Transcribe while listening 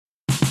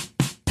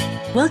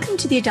Welcome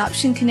to the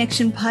Adoption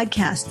Connection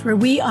podcast, where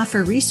we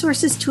offer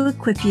resources to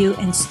equip you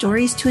and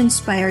stories to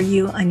inspire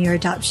you on your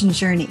adoption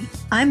journey.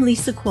 I'm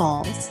Lisa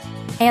Qualls.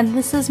 And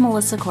this is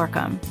Melissa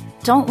Corkum.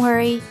 Don't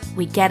worry,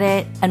 we get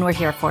it, and we're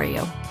here for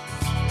you.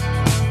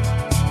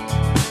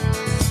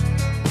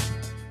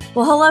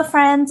 Well, hello,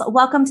 friends.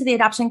 Welcome to the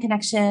Adoption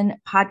Connection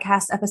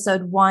podcast,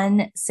 episode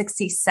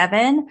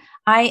 167.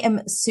 I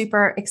am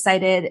super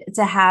excited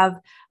to have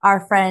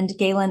our friend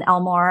Gaelin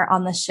Elmore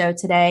on the show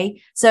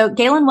today. So,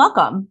 Gaelin,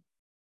 welcome.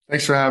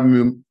 Thanks for having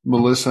me,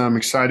 Melissa. I'm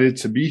excited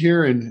to be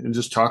here and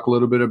just talk a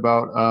little bit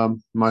about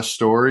my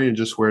story and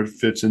just where it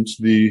fits into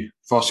the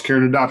foster care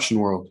and adoption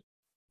world.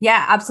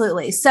 Yeah,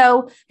 absolutely.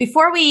 So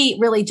before we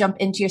really jump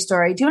into your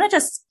story, do you want to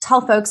just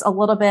tell folks a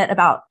little bit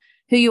about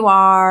who you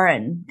are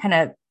and kind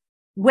of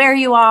where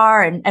you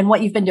are and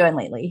what you've been doing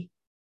lately?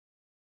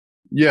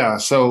 Yeah.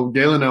 So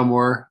Gaelin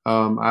Elmore,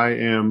 I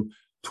am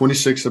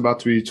 26, about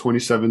to be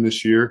 27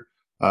 this year.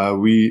 My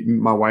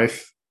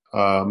wife,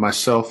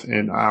 myself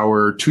and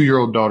our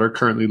 2-year-old daughter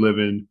currently live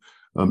in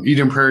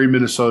Eden Prairie,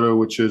 Minnesota,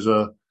 which is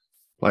a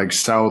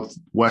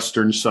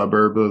southwestern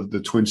suburb of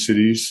the Twin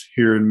Cities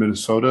here in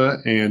Minnesota.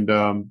 And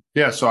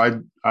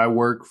so I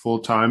work full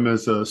time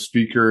as a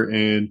speaker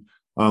and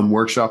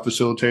workshop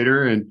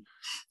facilitator,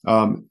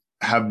 and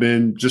have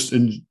been just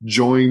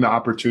enjoying the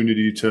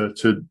opportunity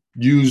to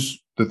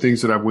use the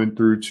things that I've went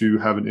through to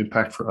have an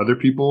impact for other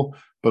people,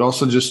 but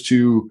also just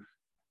to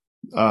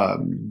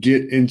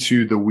get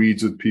into the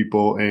weeds with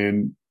people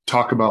and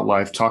talk about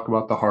life, talk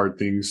about the hard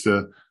things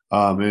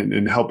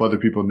and help other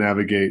people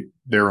navigate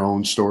their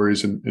own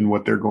stories and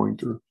what they're going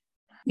through.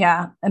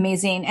 Yeah,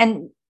 amazing.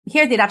 And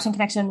here at the Adoption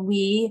Connection,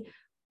 we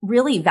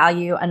really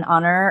value and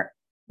honor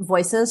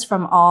voices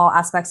from all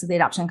aspects of the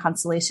adoption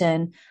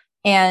constellation.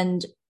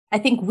 And I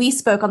think we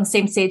spoke on the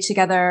same stage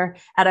together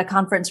at a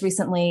conference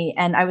recently,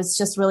 and I was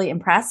just really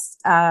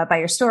impressed by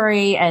your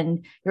story, and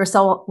you were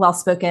so well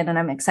spoken, and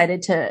I'm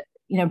excited to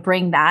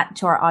bring that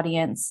to our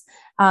audience.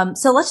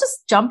 So let's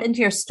just jump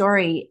into your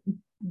story.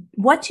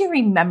 What do you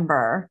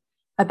remember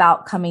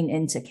about coming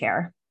into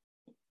care?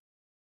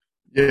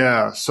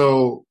 Yeah.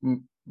 So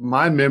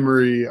my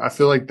memory, I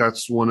feel like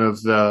that's one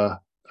of the,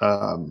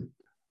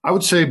 I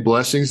would say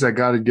blessings that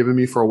God had given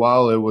me for a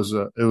while. It was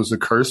a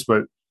curse,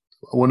 but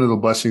one of the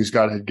blessings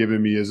God had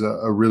given me is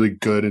a really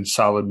good and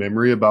solid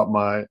memory about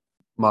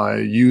my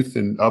youth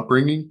and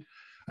upbringing.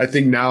 I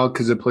think now,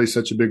 because it plays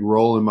such a big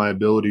role in my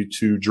ability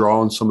to draw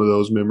on some of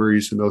those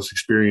memories and those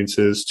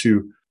experiences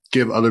to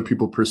give other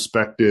people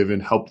perspective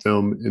and help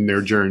them in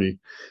their journey.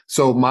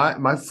 So one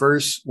of my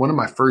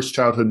first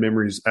childhood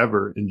memories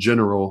ever in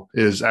general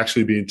is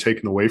actually being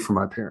taken away from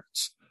my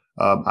parents.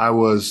 I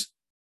was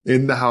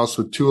in the house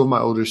with two of my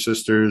older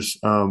sisters.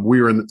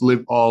 We were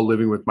all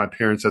living with my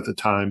parents at the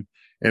time,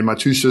 and my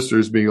two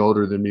sisters, being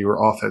older than me,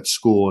 were off at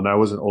school, and I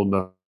wasn't old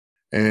enough.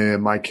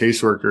 And my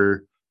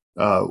caseworker,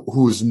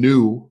 who was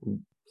new,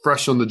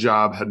 fresh on the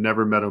job, had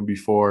never met him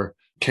before,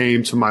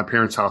 came to my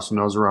parents' house when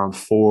I was around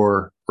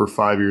 4 or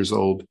 5 years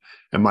old.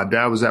 And my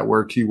dad was at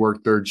work. He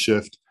worked third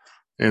shift.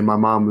 And my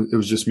mom, it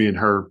was just me and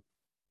her.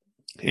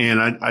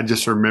 And I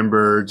just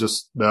remember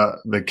just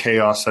the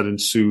chaos that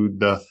ensued,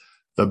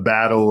 the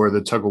battle or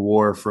the tug of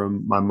war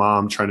from my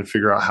mom trying to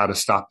figure out how to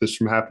stop this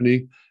from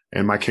happening.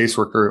 And my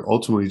caseworker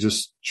ultimately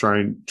just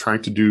trying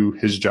to do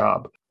his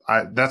job.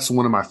 That's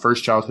one of my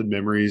first childhood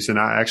memories. And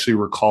I actually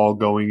recall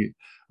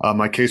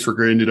my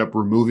caseworker ended up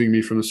removing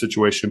me from the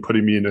situation,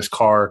 putting me in his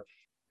car,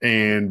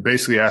 and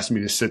basically asked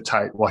me to sit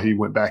tight while he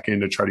went back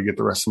in to try to get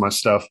the rest of my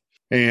stuff.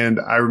 And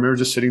I remember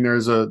just sitting there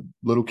as a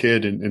little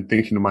kid and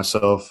thinking to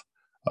myself,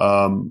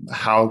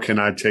 how can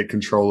I take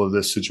control of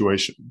this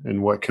situation?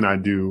 And what can I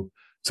do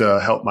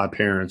to help my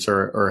parents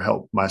or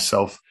help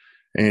myself?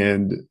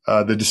 And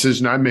the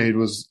decision I made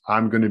was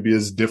I'm going to be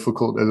as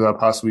difficult as I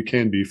possibly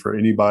can be for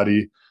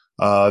anybody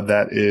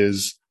that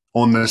is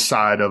on the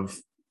side of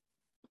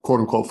quote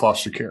unquote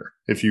foster care.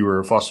 If you were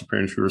a foster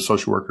parent, if you were a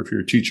social worker, if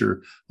you're a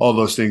teacher, all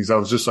those things, I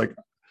was just like,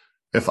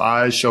 if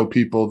I show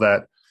people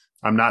that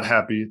I'm not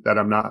happy, that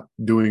I'm not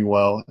doing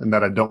well, and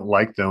that I don't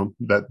like them,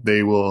 that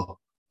they will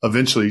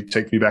eventually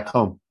take me back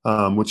home,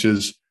 which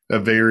is a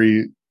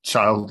very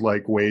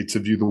childlike way to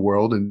view the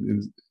world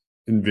and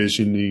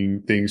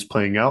envisioning things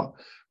playing out.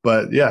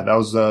 But yeah, that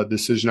was a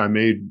decision I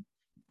made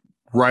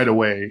right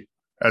away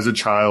as a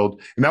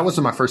child. And that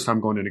wasn't my first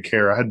time going into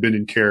care. I had been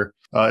in care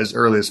as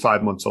early as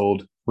 5 months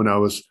old when I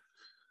was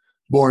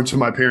born to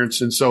my parents.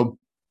 And so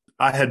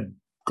I had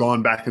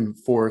gone back and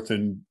forth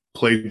and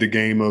played the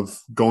game of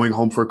going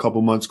home for a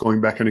couple months, going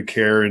back into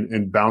care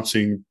and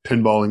bouncing,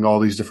 pinballing all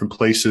these different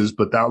places.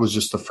 But that was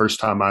just the first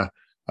time I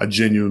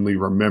genuinely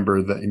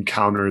remember the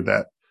encounter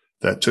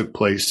that took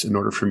place in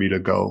order for me to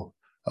go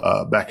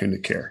back into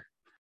care.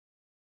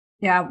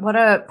 Yeah. What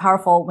a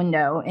powerful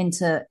window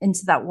into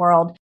that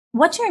world.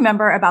 What do you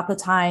remember about the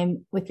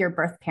time with your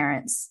birth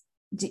parents?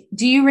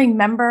 Do you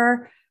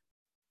remember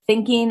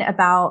thinking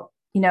about,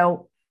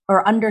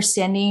 or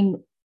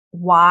understanding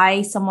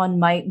why someone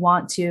might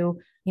want to,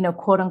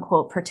 quote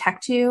unquote,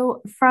 protect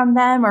you from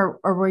them? Or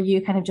were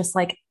you kind of just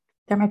like,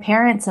 they're my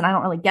parents and I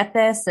don't really get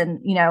this. And,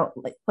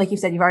 like you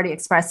said, you've already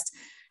expressed,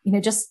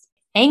 just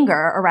anger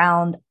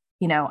around,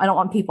 I don't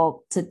want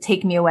people to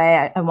take me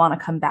away. I want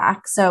to come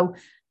back. So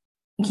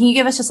can you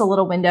give us just a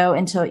little window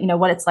into,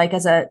 what it's like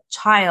as a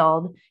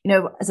child?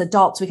 As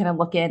adults, we kind of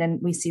look in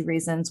and we see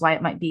reasons why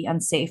it might be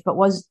unsafe, but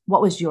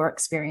what was your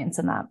experience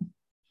in that?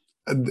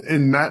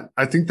 And that,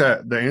 I think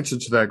that the answer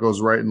to that goes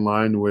right in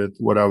line with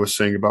what I was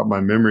saying about my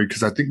memory,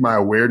 because I think my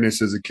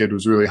awareness as a kid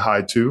was really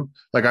high too.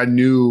 Like I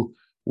knew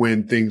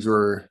when things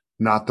were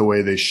not the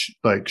way they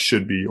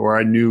should be, or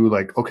I knew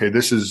like, okay,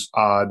 this is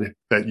odd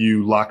that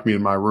you lock me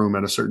in my room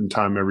at a certain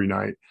time every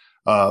night.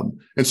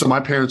 And so my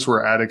parents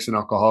were addicts and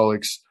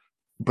alcoholics,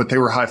 but they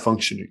were high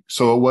functioning.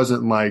 So it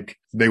wasn't like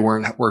they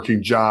weren't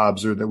working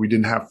jobs or that we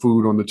didn't have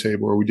food on the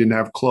table or we didn't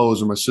have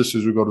clothes, or my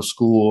sisters would go to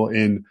school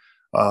in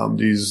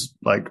these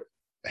like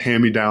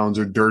hand-me-downs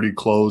or dirty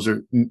clothes,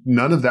 or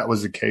none of that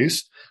was the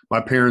case.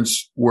 My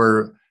parents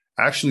were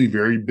actually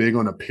very big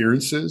on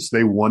appearances.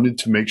 They wanted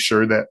to make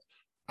sure that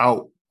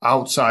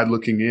outside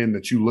looking in,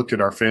 that you looked at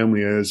our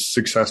family as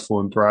successful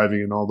and thriving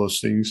and all those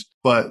things.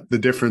 But the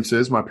difference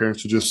is my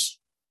parents were just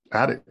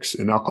addicts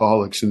and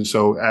alcoholics. And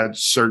so at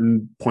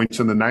certain points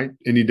in the night,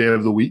 any day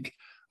of the week,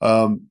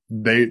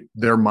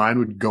 their mind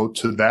would go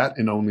to that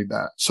and only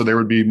that. So there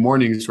would be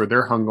mornings where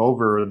they're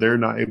hungover or they're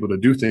not able to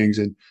do things.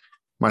 And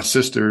my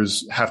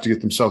sisters have to get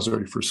themselves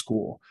ready for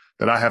school,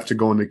 that I have to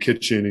go in the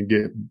kitchen and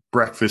get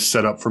breakfast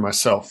set up for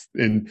myself.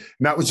 And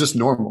that was just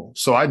normal.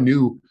 So I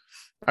knew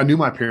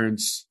my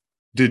parents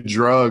did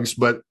drugs,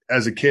 but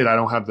as a kid, I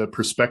don't have the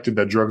perspective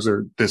that drugs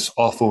are this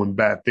awful and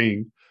bad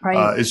thing.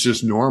 Right. It's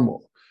just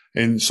normal.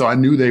 And so I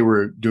knew they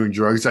were doing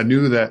drugs. I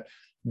knew that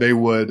they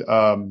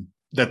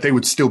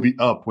would still be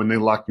up when they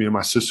locked me and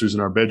my sisters in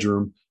our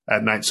bedroom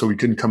at night so we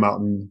couldn't come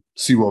out and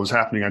see what was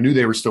happening. I knew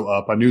they were still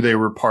up. I knew they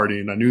were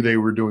partying. I knew they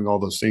were doing all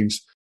those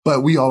things,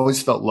 but we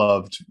always felt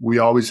loved. We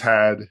always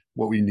had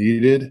what we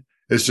needed.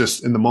 It's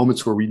just in the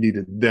moments where we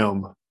needed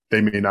them, they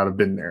may not have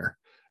been there.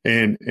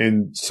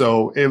 And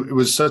so it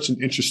was such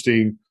an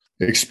interesting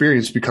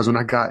experience, because when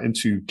I got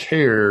into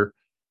care,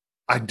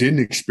 I didn't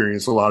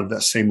experience a lot of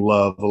that same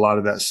love, a lot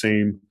of that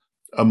same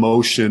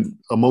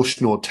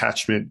emotional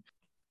attachment.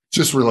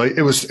 Just really,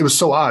 it was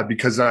so odd,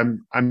 because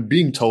I'm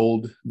being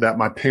told that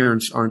my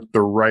parents aren't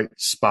the right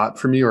spot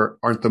for me or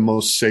aren't the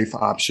most safe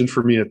option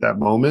for me at that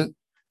moment.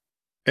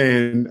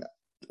 And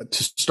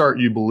to start,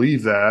 you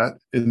believe that.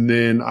 And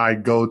then I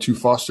go to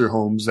foster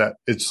homes that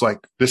it's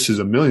like, this is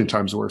a million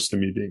times worse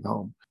than me being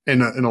home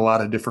in a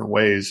lot of different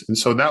ways. And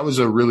so that was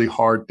a really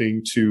hard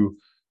thing to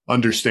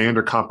understand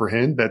or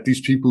comprehend, that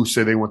these people who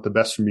say they want the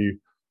best for me,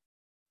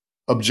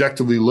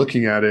 objectively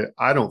looking at it,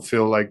 I don't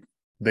feel like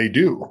they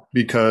do,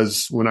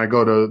 because when I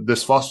go to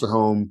this foster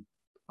home,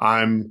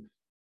 I'm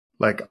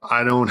like,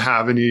 I don't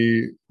have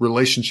any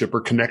relationship or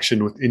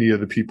connection with any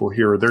of the people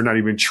here. Or they're not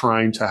even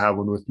trying to have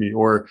one with me.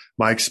 Or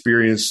my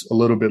experience a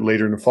little bit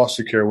later in the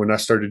foster care, when I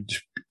started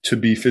to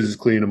be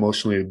physically and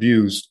emotionally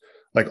abused,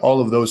 like all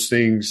of those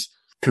things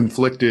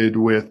conflicted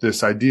with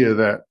this idea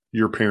that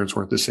your parents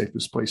weren't the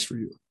safest place for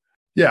you.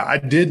 Yeah, I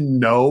didn't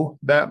know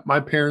that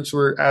my parents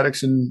were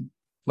addicts and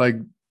like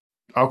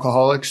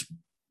alcoholics,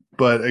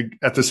 but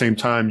at the same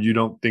time, you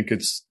don't think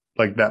it's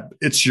like that.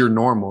 It's your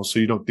normal. So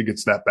you don't think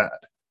it's that bad.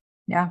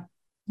 Yeah.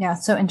 Yeah.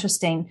 So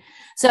interesting.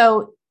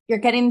 So you're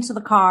getting into the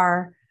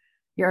car,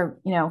 you're,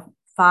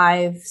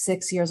 5,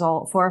 6 years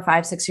old, 4 or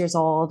 5, 6 years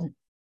old.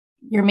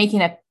 You're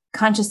making a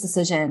conscious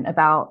decision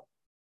about,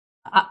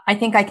 I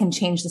think I can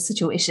change the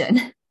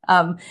situation.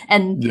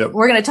 And Yep.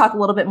 We're going to talk a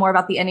little bit more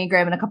about the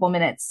Enneagram in a couple of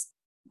minutes,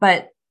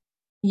 but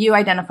you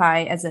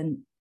identify as a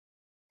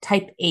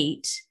type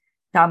 8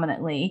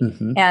 dominantly.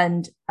 Mm-hmm.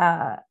 And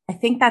I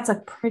think that's a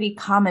pretty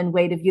common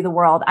way to view the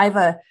world. I have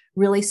a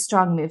really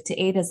strong move to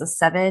 8 as a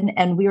 7.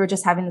 And we were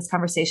just having this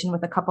conversation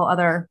with a couple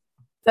other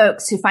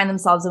folks who find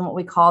themselves in what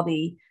we call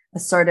the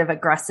assertive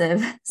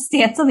aggressive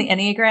stance on the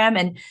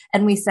Enneagram.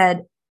 And we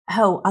said,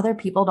 oh, other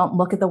people don't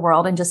look at the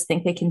world and just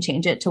think they can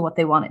change it to what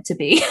they want it to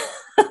be.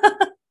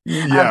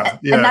 Yeah,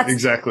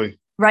 exactly.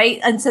 Right.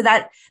 And so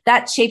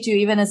that shaped you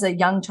even as a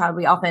young child.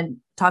 We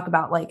often talk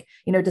about like,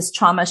 does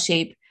trauma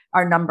shape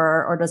our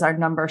number, or does our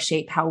number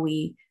shape how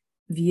we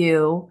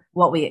view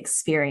what we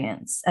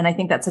experience? And I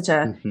think that's such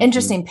a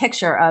interesting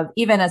picture of,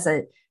 even as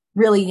a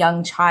really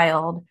young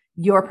child,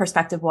 your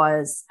perspective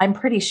was, I'm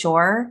pretty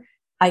sure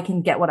I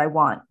can get what I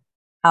want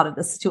out of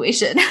this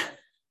situation.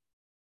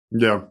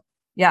 Yeah.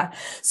 Yeah.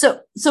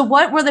 So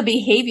what were the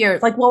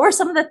behaviors? Like, what were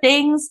some of the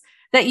things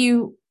that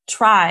you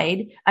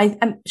tried?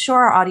 I'm sure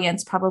our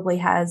audience probably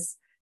has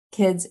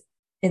kids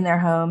in their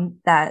home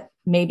that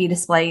may be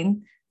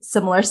displaying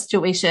similar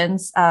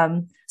situations.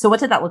 So what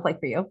did that look like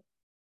for you?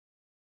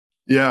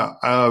 Yeah.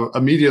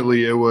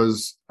 Immediately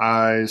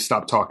I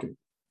stopped talking.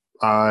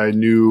 I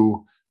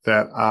knew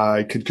that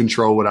I could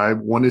control what I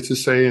wanted to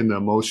say and the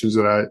emotions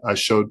that I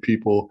showed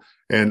people.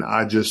 And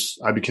I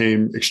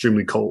became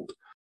extremely cold.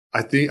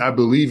 I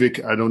believe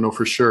it, I don't know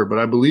for sure, but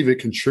I believe it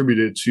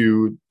contributed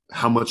to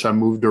how much I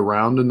moved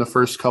around in the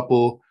first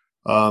couple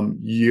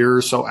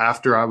years or so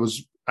after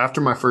after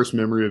my first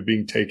memory of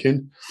being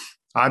taken,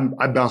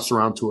 I bounced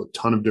around to a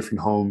ton of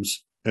different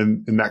homes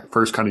in that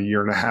first kind of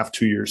year and a half,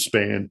 2 year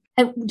span.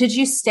 And did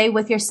you stay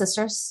with your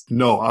sisters?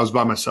 No, I was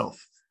by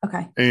myself.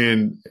 Okay.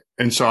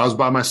 And so I was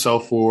by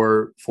myself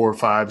for 4,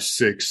 5,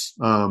 6,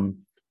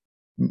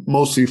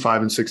 mostly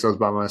 5 and 6. I was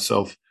by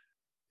myself.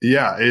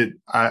 Yeah.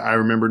 I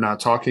remember not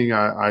talking.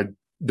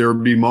 There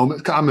would be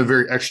moments, I'm a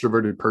very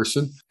extroverted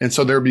person. And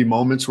so there would be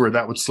moments where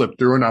that would slip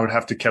through and I would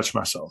have to catch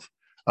myself.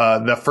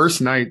 The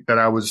first night that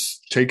I was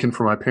taken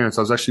from my parents,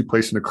 I was actually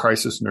placed in a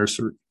crisis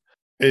nursery.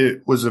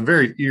 It was a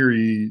very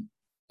eerie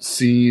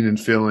scene and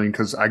feeling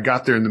because I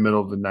got there in the middle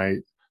of the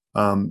night.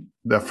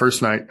 The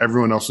first night,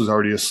 everyone else was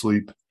already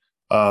asleep.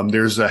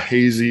 There's a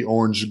hazy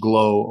orange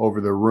glow over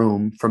the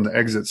room from the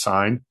exit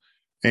sign.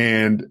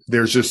 And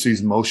there's just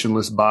these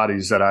motionless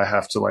bodies that I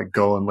have to like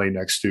go and lay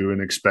next to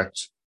and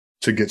expect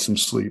to get some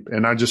sleep.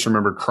 And I just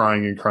remember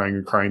crying and crying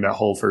and crying that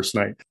whole first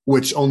night,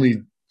 which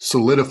only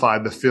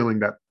solidified the feeling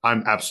that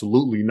I'm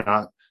absolutely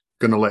not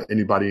going to let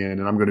anybody in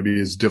and I'm going to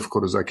be as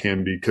difficult as I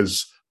can be,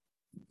 because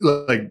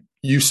like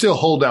you still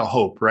hold out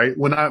hope, right?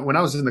 When I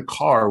was in the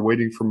car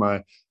waiting for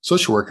my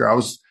social worker,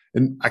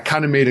 I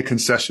kind of made a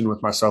concession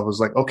with myself. I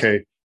was like,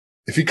 okay,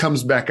 if he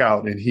comes back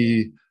out and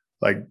he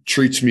like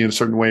treats me in a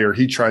certain way, or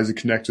he tries to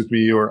connect with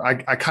me, or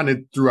I kind of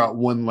threw out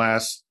one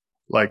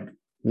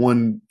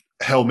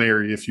Hail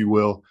Mary, if you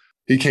will.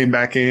 He came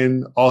back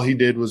in. All he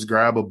did was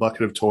grab a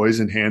bucket of toys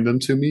and hand them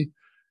to me.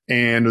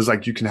 And it was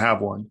like, you can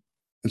have one.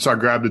 And so I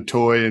grabbed a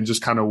toy and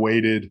just kind of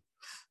waited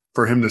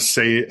for him to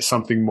say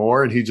something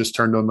more. And he just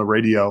turned on the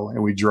radio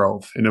and we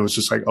drove. And it was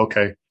just like,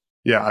 okay,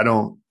 yeah,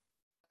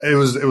 it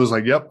was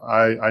like, yep,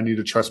 I need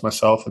to trust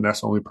myself. And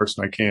that's the only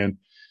person I can.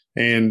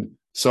 And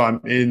so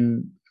I'm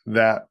in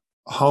that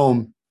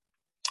home.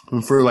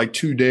 And for like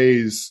 2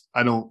 days,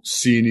 I don't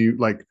see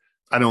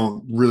I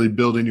don't really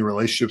build any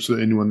relationships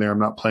with anyone there. I'm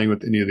not playing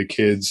with any of the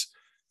kids.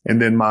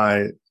 And then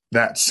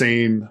that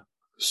same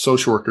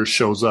social worker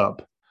shows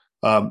up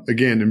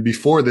again. And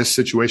before this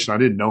situation, I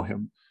didn't know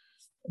him,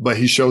 but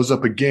he shows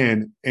up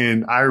again.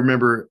 And I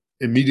remember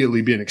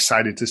immediately being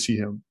excited to see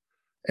him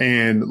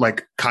and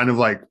like kind of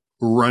like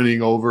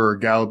running over or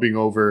galloping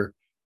over.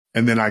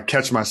 And then I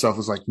catch myself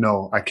as like,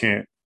 no, I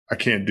can't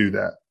do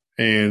that.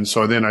 And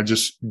so then I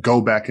just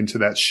go back into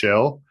that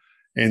shell.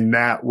 And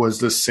that was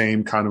the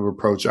same kind of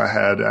approach I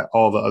had at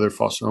all the other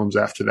foster homes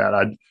after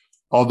that.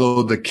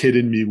 Although the kid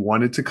in me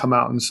wanted to come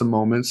out in some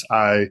moments,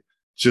 I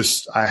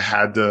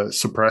had to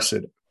suppress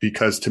it,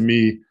 because to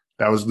me,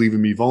 that was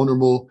leaving me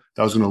vulnerable.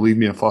 That was going to leave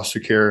me in foster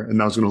care, and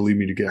that was going to lead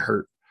me to get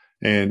hurt.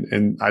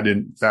 And I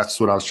didn't, that's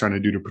what I was trying to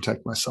do to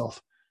protect myself.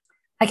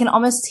 I can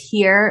almost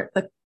hear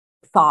the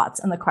thoughts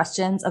and the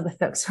questions of the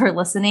folks who are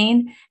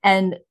listening.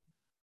 And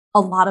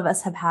a lot of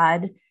us have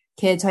had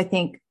kids who I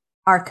think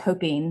are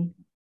coping,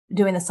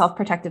 doing the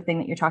self-protective thing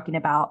that you're talking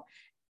about.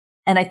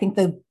 And I think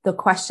the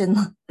question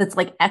that's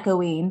like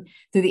echoing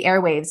through the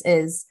airwaves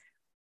is,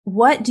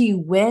 what do you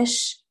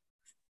wish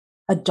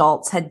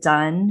adults had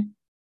done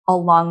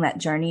along that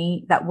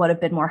journey that would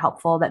have been more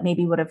helpful, that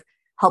maybe would have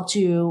helped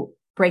you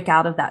break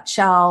out of that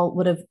shell,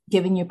 would have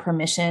given you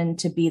permission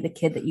to be the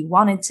kid that you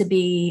wanted to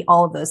be,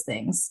 all of those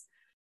things?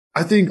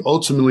 I think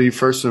ultimately,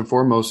 first and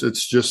foremost,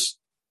 it's just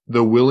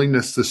the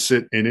willingness to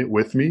sit in it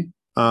with me.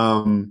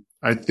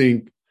 I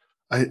think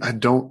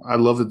I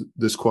love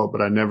this quote,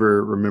 but I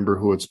never remember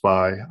who it's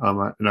by.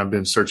 And I've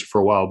been searching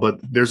for a while, but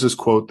there's this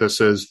quote that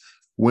says,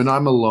 when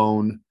I'm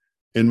alone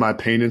in my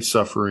pain and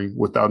suffering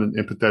without an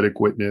empathetic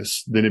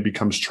witness, then it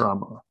becomes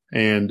trauma.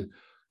 And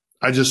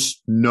I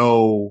just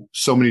know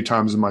so many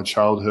times in my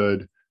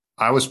childhood,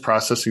 I was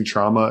processing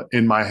trauma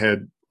in my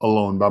head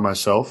alone by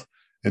myself,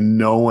 and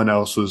no one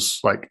else was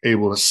like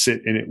able to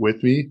sit in it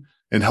with me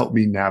and help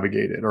me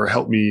navigate it or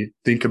help me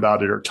think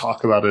about it or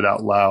talk about it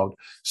out loud.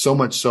 So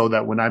much so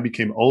that when I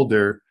became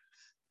older,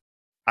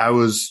 I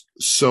was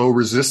so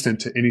resistant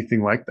to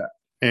anything like that.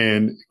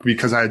 And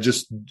because I had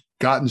just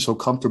gotten so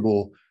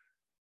comfortable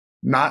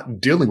not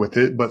dealing with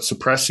it, but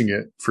suppressing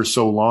it for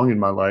so long in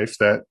my life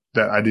that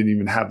I didn't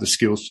even have the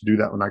skills to do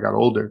that when I got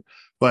older.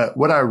 But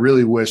what I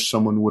really wish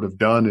someone would have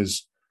done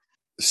is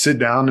sit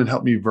down and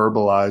help me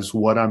verbalize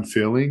what I'm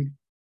feeling,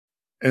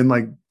 and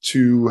like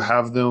to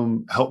have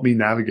them help me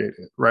navigate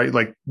it, right?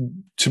 Like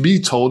to be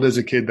told as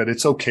a kid that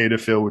it's okay to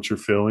feel what you're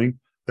feeling,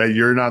 that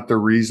you're not the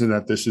reason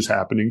that this is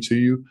happening to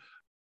you.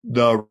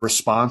 The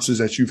responses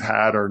that you've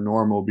had are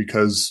normal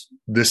because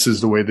this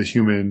is the way the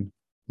human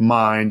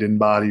mind and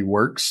body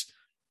works.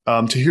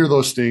 To hear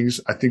those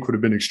things, I think would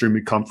have been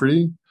extremely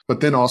comforting,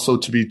 but then also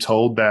to be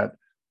told that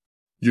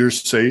you're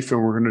safe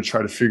and we're going to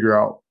try to figure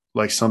out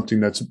like something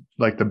that's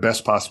like the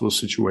best possible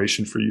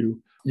situation for you.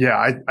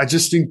 Yeah, I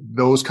just think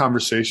those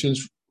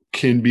conversations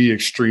can be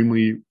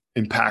extremely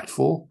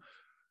impactful,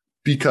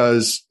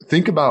 because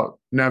think about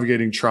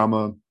navigating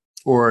trauma,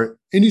 or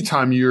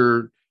anytime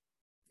you're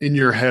in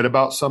your head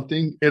about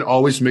something, it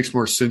always makes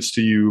more sense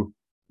to you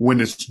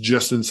when it's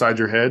just inside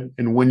your head.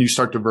 And when you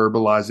start to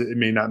verbalize it, it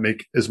may not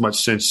make as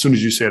much sense as soon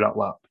as you say it out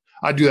loud.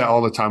 I do that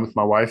all the time with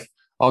my wife.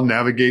 I'll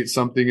navigate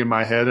something in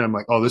my head and I'm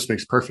like, oh, this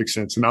makes perfect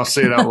sense. And I'll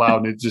say it out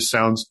loud and it just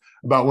sounds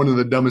about one of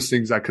the dumbest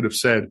things I could have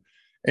said.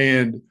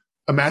 And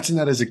imagine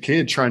that as a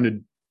kid trying to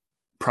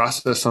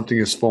process something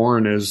as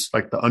foreign as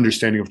like the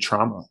understanding of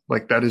trauma.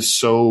 Like that is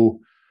so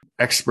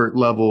expert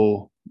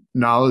level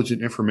knowledge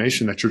and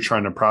information that you're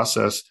trying to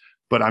process,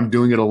 but I'm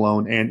doing it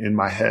alone and in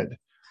my head.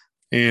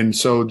 And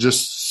so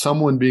just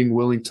someone being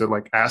willing to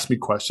like ask me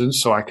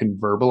questions so I can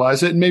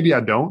verbalize it. And maybe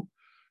I don't,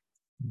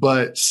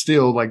 but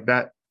still like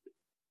that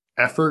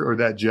effort or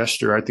that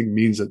gesture, I think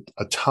means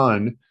a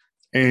ton.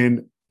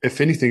 And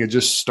if anything, it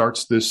just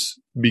starts this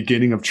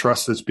beginning of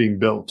trust that's being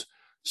built.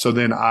 So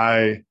then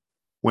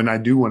when I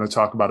do want to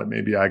talk about it,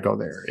 maybe I go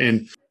there.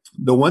 And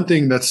the one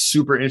thing that's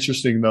super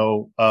interesting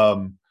though,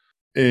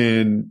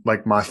 in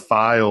like my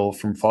file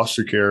from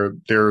foster care,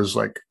 there's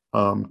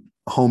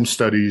home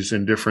studies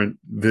and different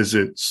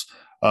visits,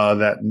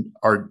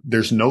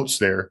 there's notes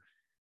there.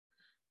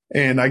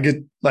 And I get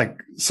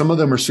like, some of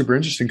them are super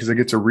interesting because I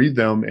get to read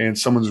them and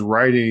someone's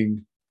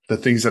writing the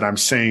things that I'm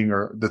saying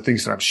or the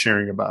things that I'm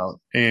sharing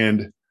about.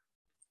 And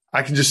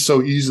I can just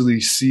so easily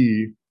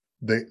see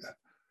that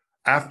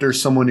after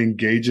someone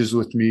engages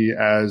with me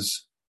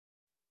as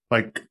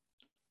like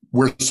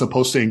we're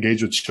supposed to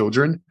engage with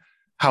children,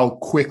 how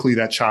quickly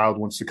that child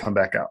wants to come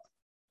back out.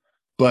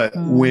 But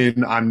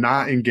when I'm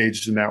not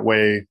engaged in that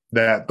way,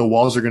 that the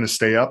walls are going to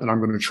stay up and I'm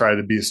going to try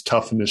to be as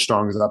tough and as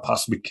strong as I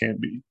possibly can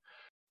be.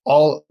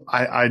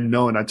 I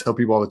know, and I tell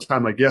people all the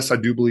time, like, yes, I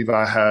do believe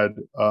I have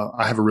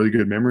a really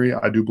good memory.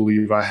 I do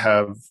believe I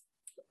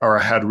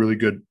had really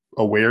good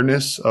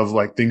awareness of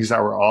like things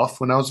that were off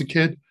when I was a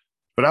kid,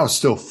 but I was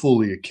still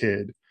fully a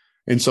kid.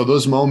 And so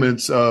those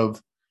moments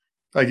of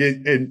like,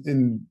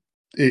 it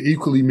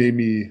equally made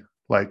me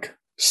like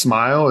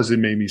smile as it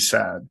made me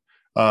sad,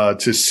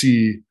 to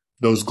see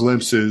those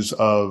glimpses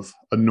of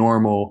a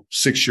normal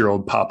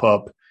 6-year-old pop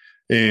up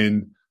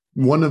in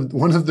one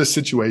of the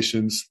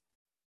situations.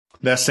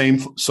 That same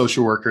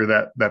social worker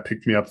that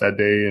picked me up that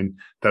day and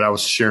that I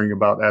was sharing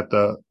about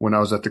when I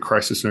was at the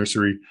crisis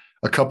nursery,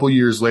 a couple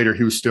years later,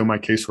 he was still my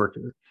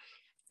caseworker.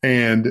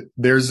 And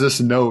there's this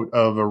note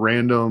of a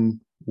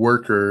random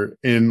worker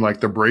in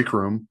like the break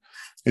room.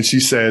 And she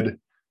said,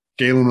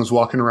 Gaelin was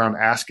walking around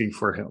asking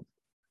for him.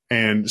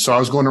 And so I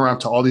was going around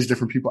to all these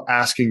different people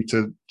asking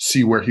to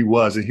see where he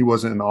was, and he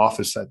wasn't in the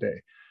office that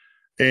day.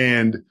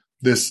 And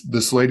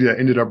this lady that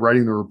ended up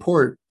writing the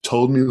report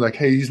told me like,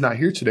 hey, he's not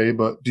here today,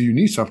 but do you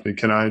need something?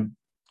 Can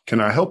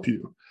I help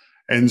you?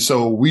 And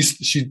so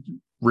she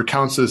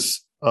recounts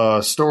this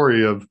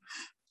story of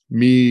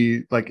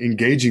me like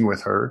engaging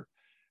with her.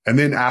 And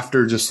then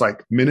after just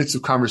like minutes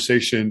of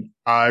conversation,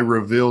 I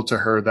revealed to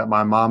her that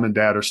my mom and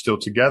dad are still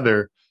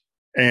together.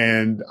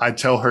 And I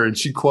tell her, and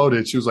she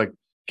was like,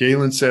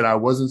 Gaelin said I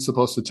wasn't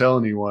supposed to tell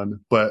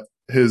anyone, but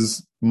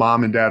his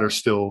mom and dad are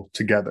still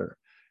together.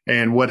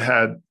 And what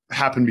had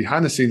happened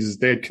behind the scenes is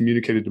they had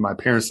communicated to my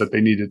parents that they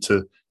needed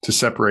to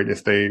separate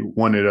if they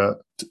wanted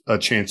a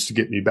chance to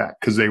get me back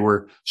because they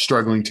were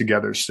struggling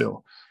together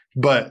still.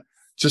 But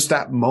just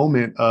that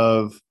moment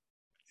of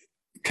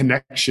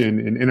connection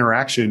and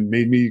interaction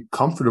made me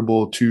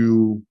comfortable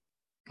to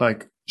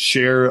like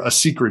share a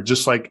secret,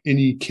 just like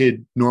any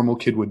normal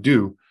kid would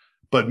do.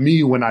 But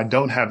me, when I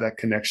don't have that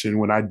connection,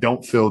 when I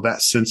don't feel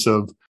that sense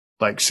of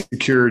like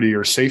security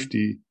or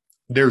safety,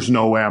 there's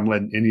no way I'm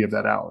letting any of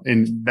that out.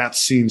 And that's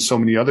seen so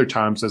many other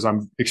times as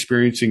I'm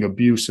experiencing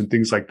abuse and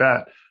things like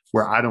that,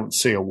 where I don't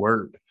say a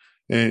word.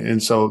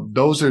 And so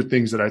those are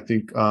things that I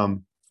think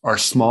are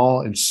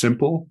small and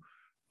simple,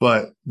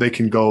 but they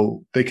can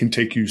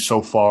take you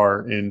so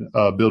far in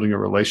building a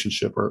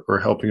relationship or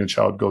helping a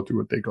child go through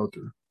what they go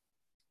through.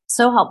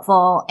 So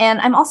helpful. And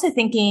I'm also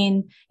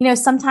thinking,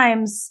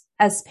 sometimes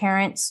as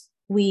parents,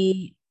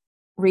 we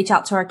reach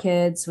out to our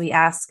kids, we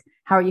ask,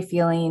 how are you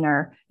feeling?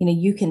 Or,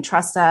 you can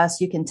trust us,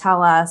 you can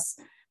tell us.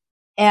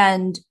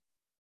 And,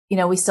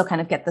 we still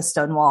kind of get the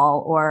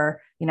stonewall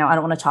or, I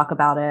don't want to talk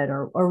about it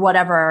or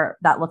whatever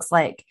that looks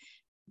like.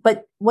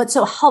 But what's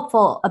so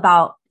helpful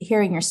about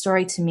hearing your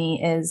story to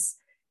me is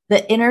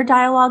the inner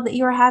dialogue that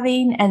you were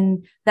having,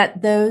 and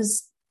that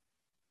those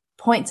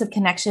points of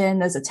connection,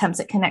 those attempts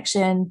at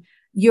connection,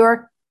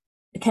 you're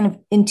kind of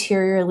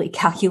internally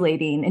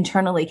calculating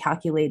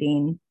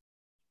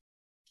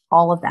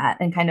all of that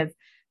and kind of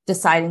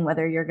deciding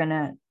whether you're going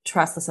to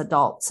trust this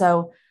adult.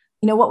 So,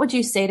 what would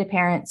you say to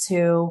parents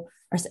who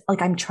are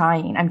like, I'm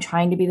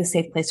trying to be the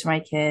safe place for my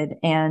kid,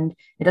 and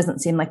it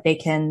doesn't seem like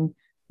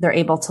they're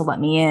able to let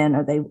me in,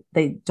 or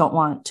they don't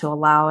want to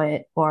allow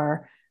it,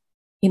 or,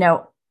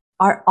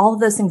 are all of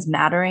those things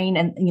mattering?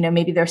 And,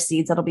 maybe there's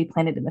seeds that'll be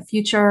planted in the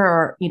future,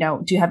 or,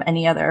 do you have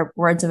any other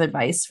words of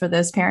advice for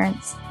those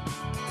parents?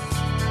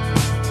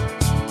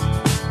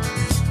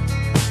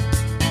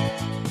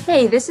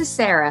 Hey, this is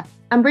Sarah.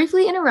 I'm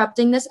briefly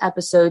interrupting this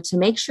episode to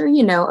make sure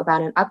you know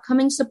about an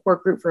upcoming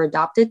support group for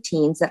adopted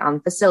teens that I'm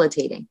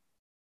facilitating.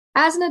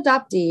 As an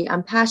adoptee,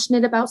 I'm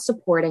passionate about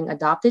supporting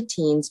adopted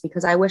teens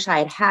because I wish I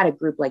had had a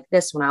group like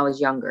this when I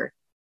was younger.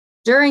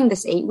 During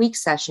this 8-week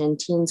session,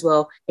 teens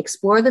will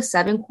explore the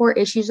 7 core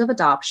issues of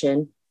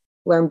adoption,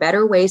 learn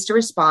better ways to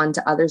respond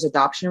to others'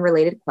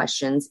 adoption-related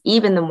questions,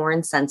 even the more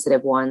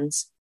insensitive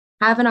ones,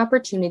 have an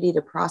opportunity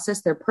to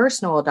process their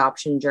personal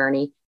adoption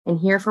journey, and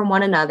hear from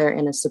one another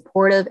in a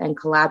supportive and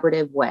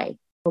collaborative way.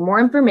 For more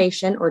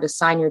information or to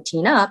sign your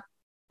teen up,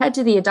 head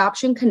to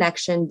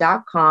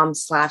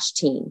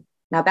theadoptionconnection.com/teen.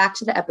 Now back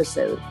to the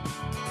episode.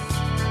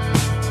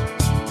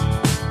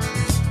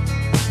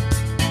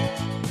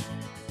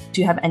 Do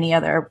you have any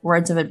other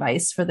words of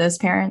advice for those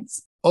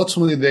parents?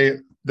 Ultimately, they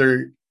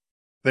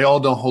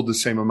all don't hold the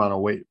same amount of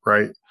weight,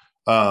 right?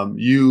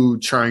 You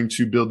trying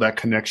to build that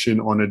connection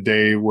on a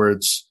day where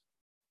it's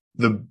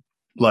a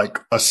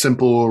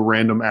simple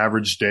random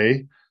average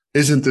day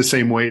isn't the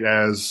same weight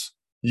as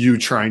you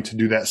trying to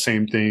do that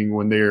same thing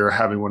when they're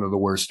having one of the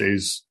worst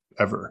days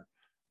ever,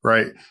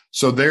 right?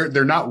 So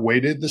they're not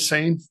weighted the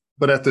same,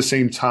 but at the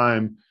same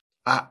time,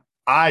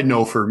 I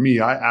know for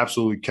me, I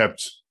absolutely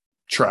kept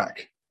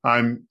track.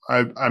 I'm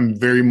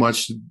very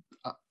much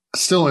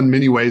still, in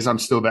many ways, I'm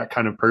still that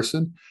kind of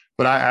person,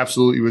 but I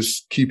absolutely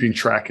was keeping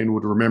track and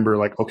would remember,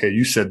 like, okay,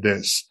 you said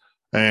this.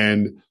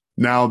 And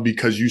now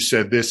because you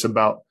said this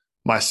about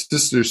my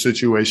sister's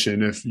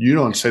situation, if you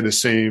don't say the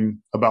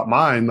same about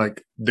mine,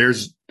 like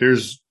there's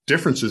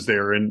differences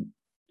there. And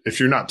if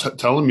you're not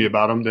telling me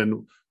about them,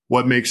 then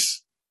what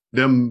makes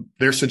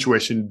their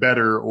situation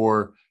better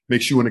or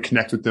makes you want to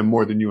connect with them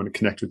more than you want to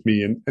connect with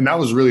me? And that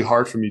was really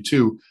hard for me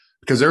too,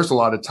 because there's a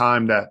lot of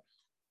time that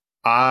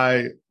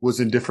I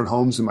was in different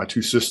homes than my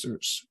two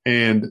sisters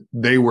and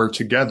they were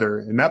together.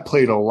 And that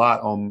played a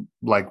lot on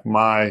like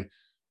my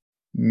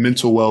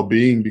mental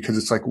well-being, because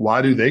it's like,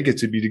 why do they get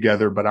to be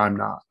together, but I'm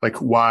not?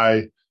 Like,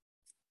 why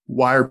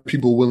are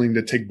people willing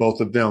to take both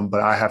of them, but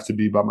I have to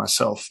be by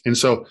myself? And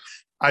so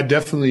I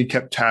definitely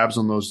kept tabs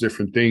on those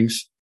different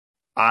things.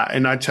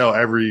 I tell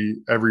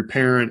every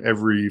parent,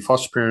 every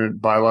foster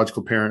parent,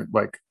 biological parent,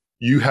 like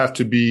you have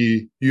to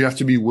be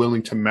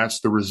willing to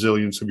match the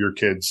resilience of your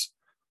kids.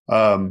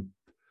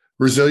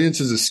 Resilience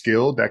is a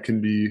skill that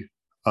can be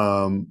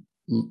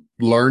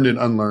learned and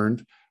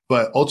unlearned,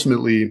 but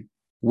ultimately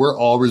we're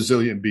all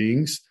resilient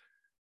beings.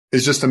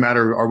 It's just a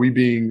matter of, are we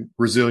being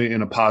resilient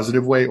in a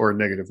positive way or a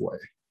negative way?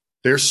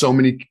 There's so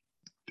many,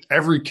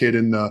 every kid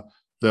in the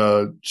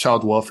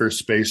child welfare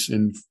space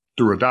and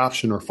through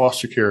adoption or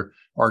foster care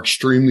are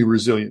extremely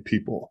resilient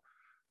people.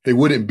 They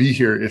wouldn't be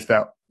here if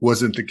that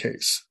wasn't the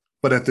case.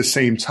 But at the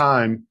same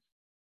time,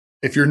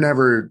 if you're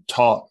never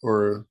taught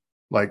or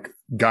like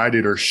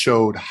guided or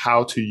showed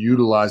how to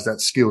utilize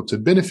that skill to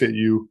benefit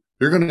you,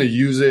 you're going to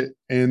use it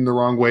in the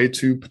wrong way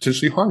to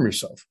potentially harm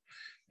yourself.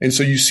 And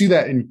so you see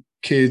that in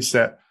kids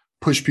that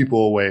push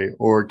people away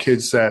or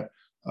kids that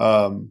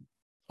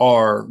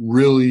are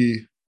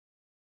really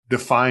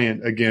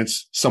defiant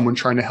against someone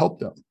trying to help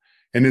them.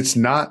 And it's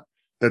not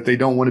that they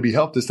don't want to be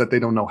helped, it's that they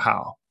don't know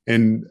how.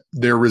 And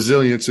their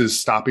resilience is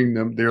stopping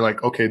them. They're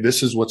like, okay,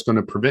 this is what's going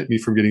to prevent me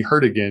from getting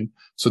hurt again.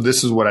 So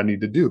this is what I need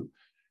to do.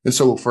 And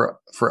so for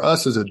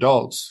us as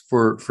adults,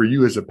 for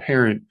you as a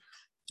parent,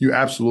 you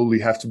absolutely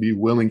have to be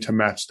willing to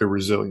match their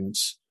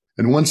resilience.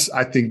 And once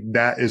I think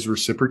that is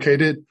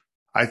reciprocated,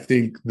 I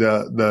think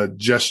the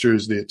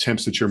gestures, the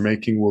attempts that you're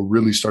making will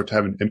really start to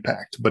have an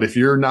impact. But if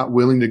you're not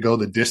willing to go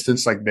the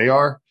distance like they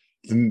are,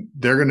 then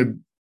they're going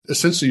to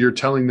essentially, you're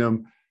telling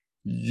them,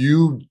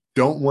 you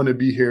don't want to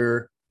be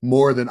here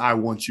more than I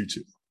want you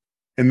to.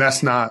 And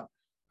that's not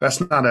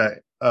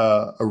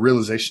a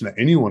realization that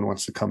anyone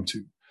wants to come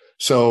to.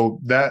 So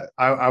that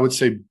I would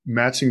say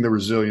matching the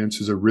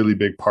resilience is a really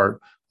big part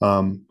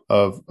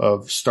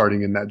of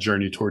starting in that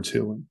journey towards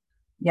healing.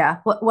 Yeah.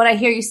 What I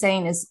hear you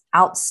saying is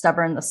out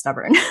stubborn the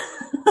stubborn.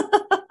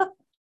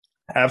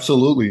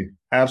 Absolutely.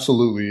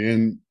 Absolutely.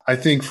 And I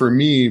think for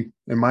me,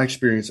 in my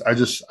experience, I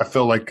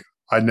felt like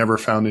I never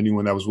found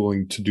anyone that was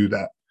willing to do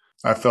that.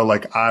 I felt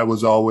like I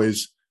was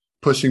always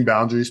pushing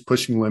boundaries,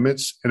 pushing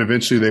limits, and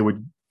eventually they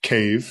would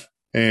cave.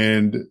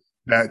 And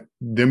that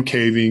them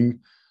caving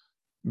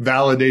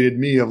validated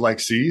me of like,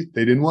 see,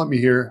 they didn't want me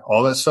here.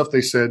 All that stuff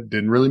they said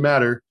didn't really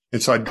matter.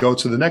 And so I'd go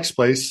to the next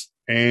place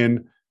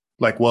and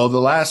like, well, the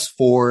last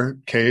 4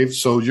 caved,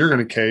 so you're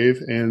going to cave.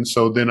 And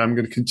so then I'm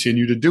going to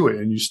continue to do it.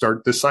 And you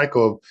start this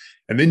cycle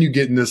and then you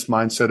get in this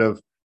mindset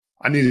of,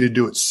 I need to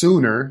do it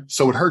sooner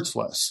so it hurts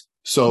less.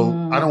 So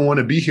I don't want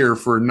to be here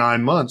for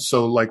 9 months.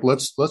 So like,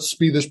 let's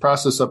speed this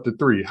process up to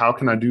 3. How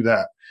can I do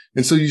that?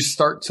 And so you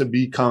start to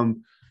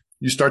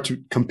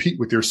compete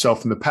with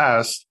yourself in the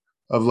past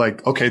of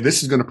like, okay,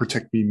 this is going to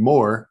protect me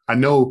more. I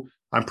know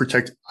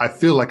I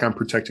feel like I'm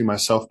protecting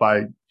myself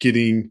by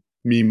getting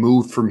me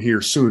moved from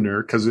here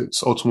sooner because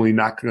it's ultimately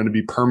not going to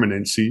be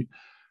permanency.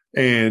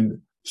 And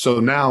so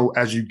now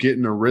as you get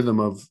in a rhythm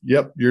of,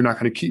 yep, you're not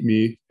going to keep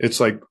me. It's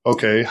like,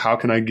 okay, how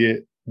can I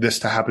get this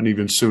to happen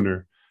even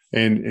sooner?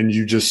 And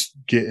you just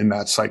get in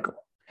that cycle.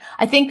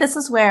 I think this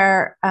is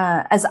where,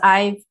 as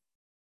I've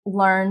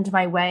learned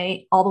my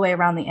way all the way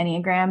around the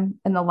Enneagram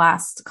in the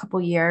last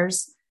couple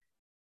years,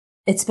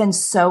 it's been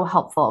so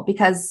helpful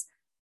because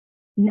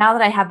now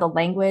that I have the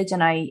language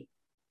and I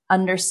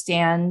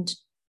understand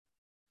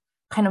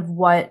kind of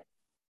what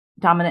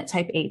dominant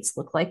type 8s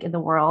look like in the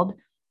world,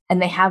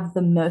 and they have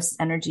the most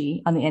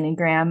energy on the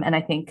Enneagram. And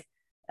I think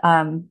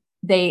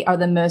they are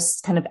the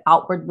most kind of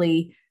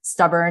outwardly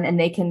stubborn, and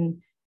they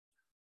can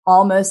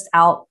almost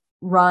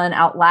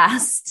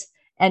outlast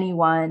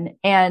anyone.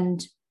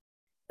 And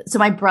so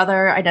my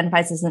brother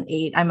identifies as an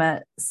 8. I'm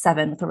a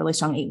 7 with a really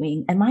strong 8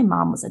 wing. And my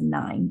mom was a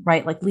 9,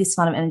 right? Like least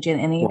amount of energy in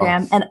the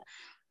Enneagram. Wow.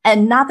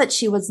 And not that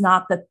she was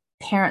not the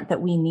parent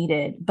that we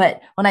needed,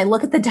 but when I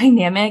look at the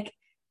dynamic,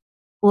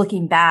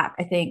 looking back,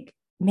 I think,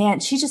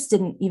 man, she just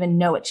didn't even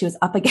know what she was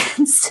up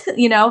against,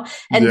 you know?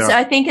 And so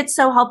I think it's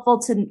so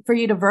helpful for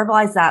you to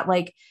verbalize that,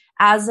 like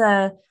as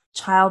a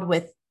child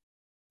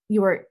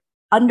you were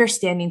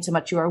understanding so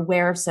much, you were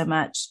aware of so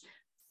much,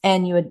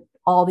 and you had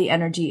all the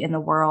energy in the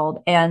world.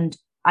 And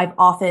I've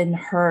often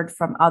heard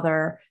from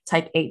other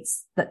type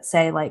 8s that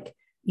say, like,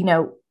 you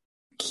know,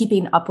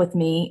 keeping up with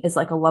me is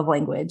like a love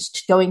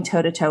language. Going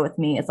toe to toe with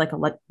me is like a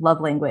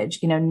love language,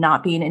 you know,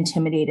 not being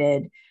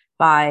intimidated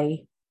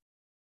by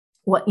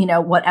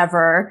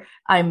whatever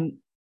I'm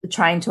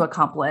trying to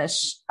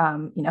accomplish,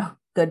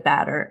 good,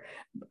 bad, or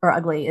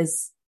ugly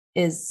is,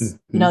 you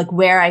know, like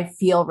where I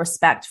feel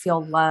respect,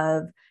 feel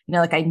love, you know,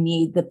 like I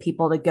need the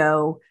people to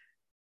go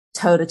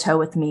toe to toe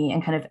with me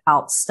and kind of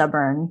out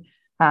stubborn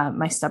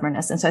my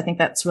stubbornness. And so I think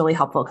that's really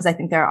helpful, because I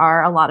think there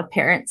are a lot of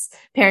parents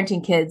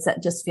parenting kids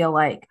that just feel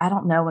like, I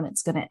don't know when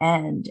it's going to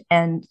end.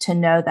 And to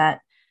know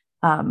that,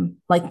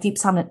 like deep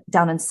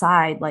down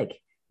inside, like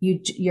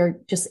you're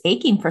just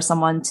aching for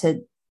someone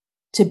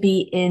to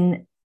be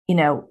in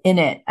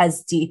it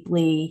as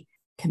deeply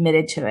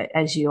committed to it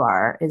as you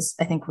are is,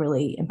 I think,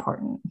 really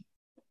important.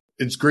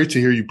 It's great to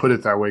hear you put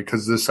it that way,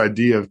 because this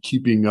idea of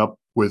keeping up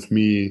with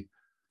me,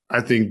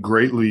 I think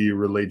greatly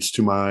relates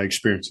to my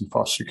experience in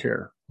foster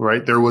care,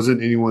 right? There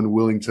wasn't anyone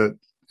willing to,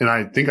 and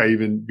I think I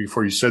even,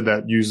 before you said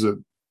that, use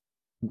the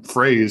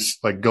phrase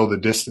like go the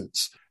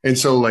distance. And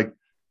so like,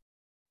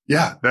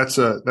 yeah, that's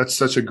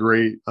such a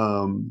great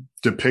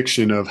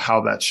depiction of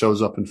how that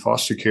shows up in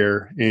foster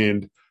care.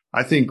 And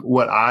I think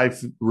what I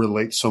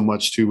relate so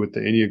much to with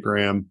the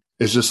Enneagram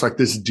is just like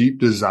this deep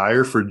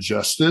desire for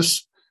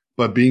justice,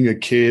 but being a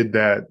kid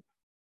that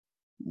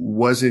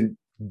wasn't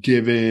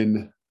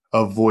given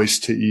a voice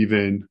to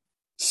even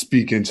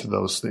speak into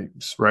those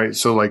things, right?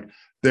 So like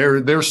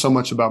there's so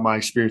much about my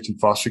experience in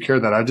foster care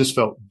that I just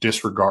felt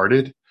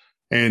disregarded.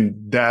 And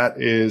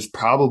that is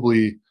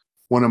probably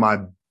one of my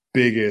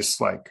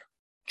biggest like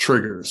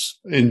triggers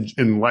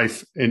in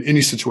life, in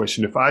any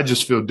situation. If I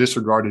just feel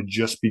disregarded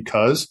just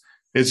because,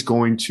 it's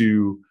going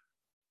to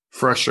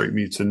frustrate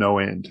me to no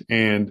end.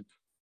 And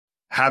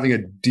having a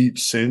deep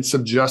sense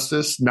of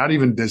justice, not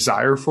even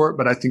desire for it,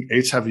 but I think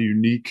 8s have a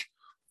unique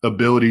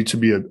ability to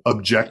be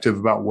objective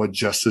about what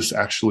justice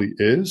actually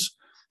is.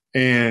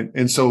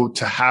 And so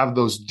to have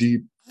those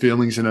deep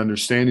feelings and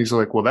understandings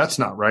like, well, that's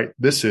not right.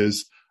 This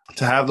is.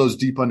 To have those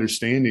deep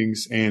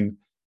understandings and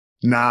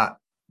not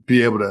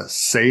be able to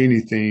say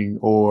anything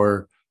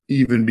or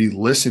even be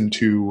listened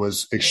to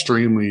was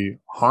extremely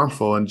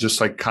harmful, and just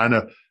like kind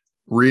of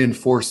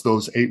reinforce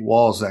those 8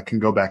 walls that can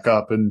go back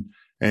up,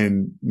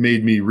 and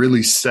made me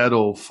really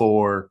settle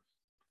for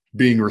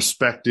being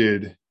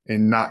respected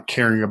and not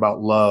caring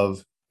about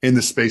love in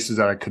the spaces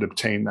that I could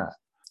obtain that.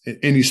 In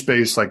any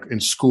space, like in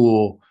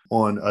school,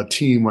 on a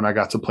team, when I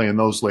got to play in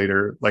those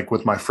later, like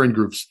with my friend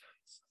groups,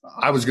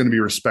 I was going to be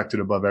respected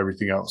above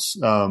everything else.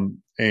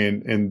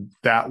 And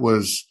that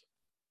was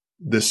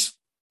this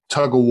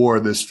tug of war,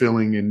 this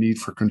feeling and need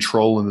for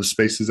control in the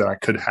spaces that I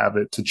could have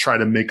it, to try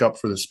to make up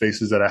for the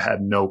spaces that I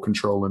had no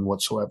control in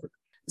whatsoever.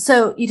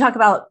 So you talk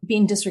about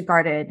being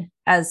disregarded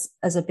as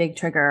a big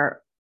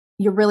trigger.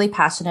 You're really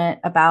passionate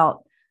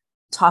about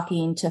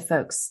talking to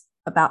folks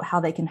about how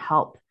they can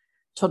help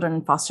children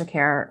in foster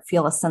care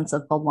feel a sense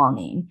of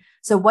belonging.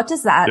 So what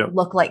does that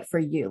look like for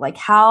you? Like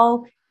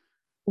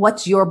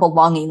what's your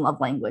belonging love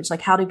language?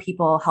 Like how do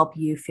people help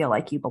you feel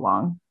like you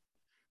belong?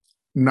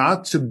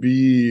 Not to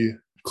be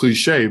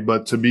cliche,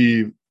 but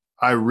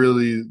I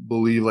really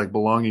believe like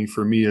belonging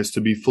for me is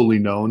to be fully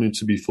known and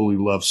to be fully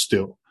loved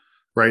still,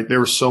 right? There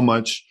was so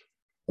much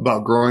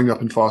about growing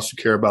up in foster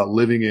care, about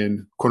living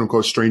in quote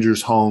unquote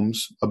strangers'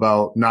 homes,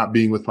 about not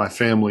being with my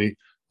family.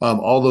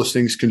 All those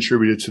things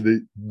contributed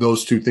to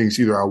those two things.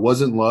 Either I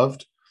wasn't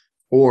loved,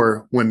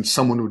 or when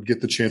someone would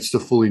get the chance to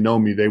fully know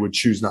me, they would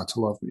choose not to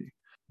love me.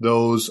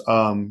 Those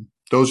kind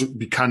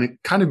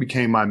of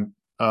became my,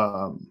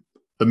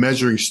 the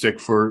measuring stick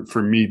for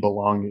me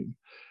belonging.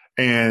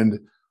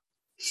 And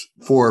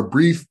for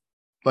brief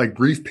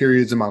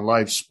periods in my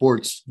life,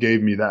 sports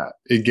gave me that.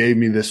 It gave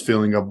me this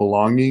feeling of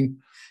belonging.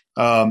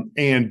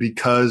 And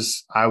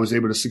because I was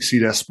able to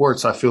succeed at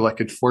sports, I feel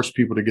like it forced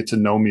people to get to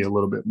know me a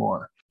little bit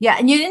more. Yeah.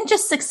 And you didn't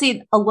just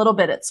succeed a little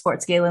bit at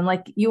sports, Gaelin,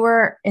 like you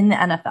were in the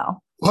NFL.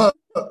 Well,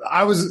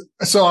 I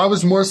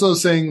was more so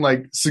saying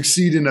like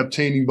succeed in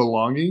obtaining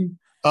belonging.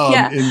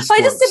 Yeah. But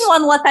I just didn't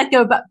want to let that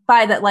go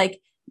by, that like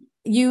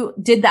you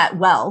did that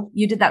well.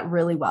 You did that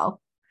really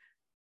well.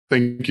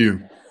 Thank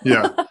you.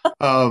 Yeah.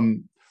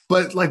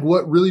 But like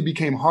what really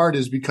became hard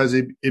is because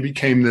it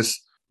became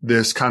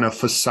this kind of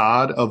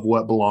facade of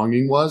what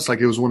belonging was.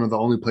 Like it was one of the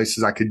only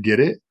places I could get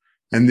it.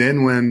 And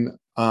then when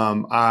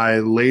I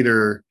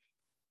later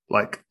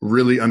like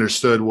really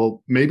understood,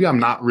 well, maybe I'm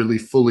not really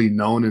fully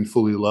known and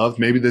fully loved.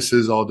 Maybe this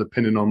is all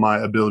dependent on my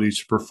ability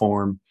to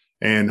perform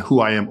and who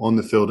I am on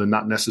the field and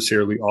not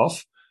necessarily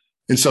off.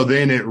 And so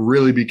then it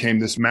really became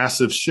this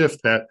massive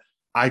shift that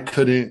I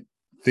couldn't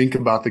think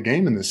about the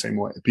game in the same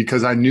way,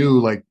 because I knew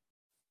like,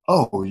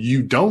 oh,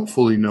 you don't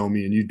fully know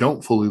me and you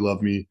don't fully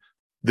love me.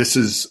 This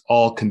is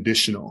all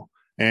conditional.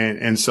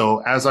 And so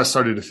as I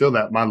started to feel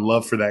that, my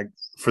love for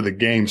the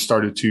game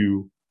started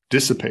to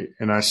dissipate,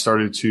 and I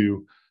started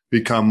to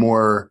become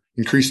more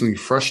increasingly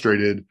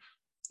frustrated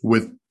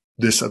with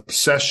this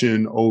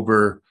obsession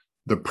over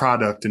the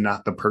product and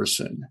not the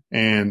person.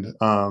 And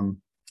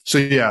so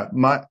yeah,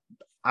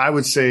 I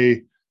would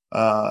say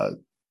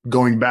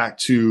going back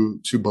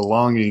to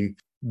belonging,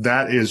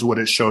 that is what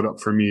it showed up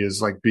for me,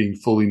 is like being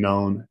fully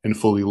known and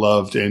fully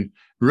loved, and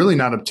really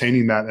not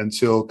obtaining that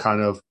until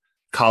kind of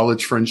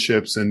college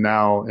friendships. And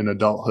now in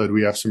adulthood,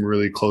 we have some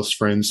really close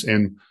friends,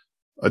 and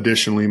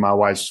additionally, my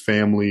wife's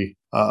family,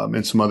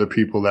 and some other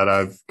people that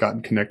I've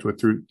gotten connected with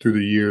through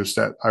the years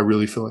that I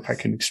really feel like I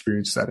can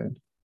experience that in.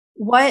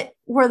 What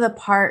were the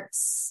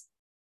parts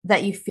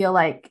that you feel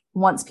like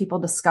once people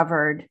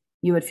discovered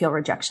you would feel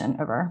rejection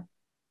over?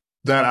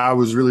 That I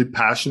was really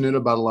passionate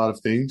about a lot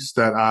of things,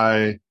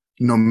 that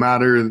no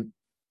matter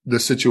the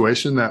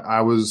situation, that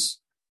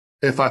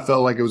if I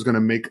felt like it was going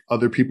to make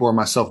other people or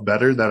myself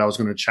better, that I was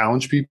going to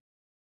challenge people.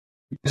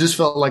 I just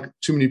felt like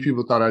too many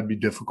people thought I'd be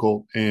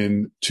difficult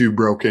and too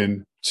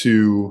broken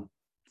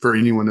for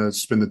anyone to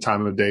spend the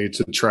time of day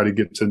to try to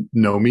get to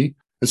know me.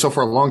 And so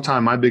for a long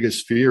time, my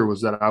biggest fear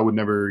was that I would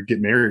never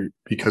get married,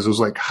 because it was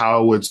like,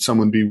 how would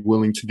someone be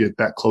willing to get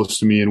that close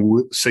to me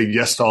and say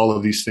yes to all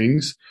of these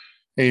things?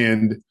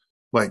 And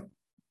like,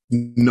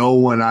 no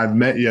one I've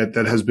met yet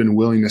that has been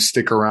willing to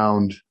stick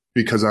around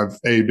because I've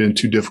been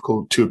too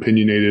difficult, too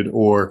opinionated,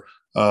 or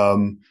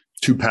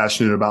too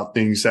passionate about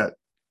things that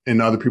in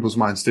other people's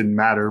minds didn't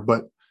matter.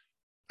 But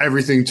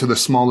everything to the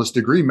smallest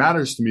degree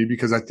matters to me,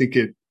 because I think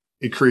it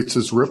creates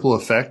this ripple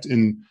effect,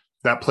 and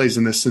that plays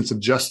in this sense of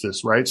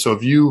justice, right? So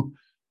if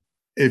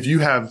you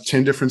have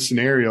 10 different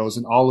scenarios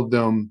and all of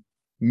them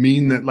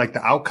mean that like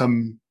the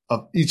outcome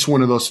of each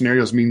one of those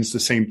scenarios means the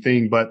same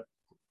thing, but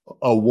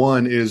a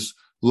 1 is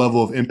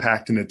level of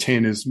impact and a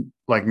 10 is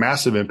like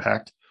massive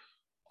impact,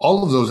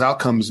 all of those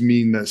outcomes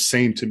mean the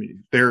same to me.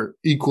 They're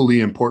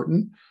equally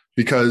important,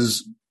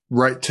 because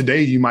right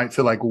today you might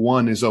feel like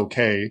 1 is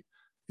okay.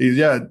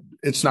 Yeah,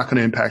 it's not going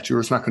to impact you,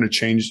 or it's not going to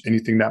change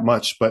anything that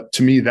much. But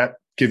to me, that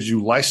gives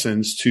you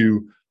license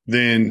to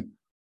then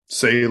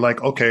say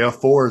like, okay, a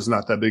 4 is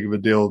not that big of a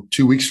deal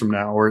 2 weeks from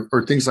now,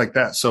 or things like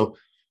that. So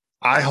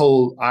I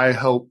hold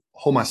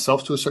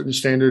myself to a certain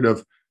standard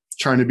of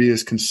trying to be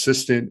as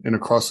consistent and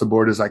across the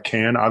board as I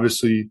can.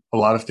 Obviously, a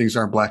lot of things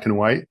aren't black and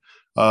white.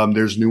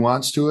 There's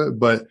nuance to it,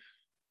 but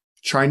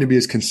trying to be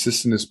as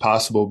consistent as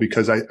possible,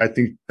 because I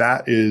think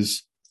that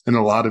is, in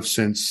a lot of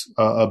sense,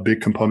 a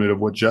big component of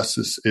what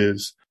justice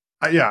is.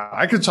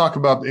 I could talk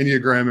about the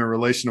Enneagram in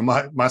relation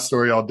to my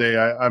story all day.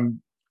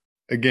 I'm,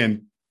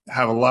 again,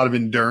 have a lot of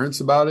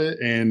endurance about it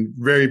and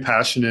very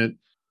passionate.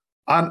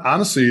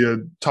 Honestly,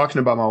 talking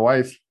about my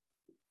wife,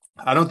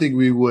 I don't think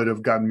we would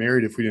have gotten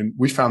married if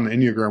we found the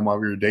Enneagram while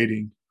we were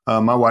dating.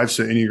 My wife's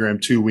an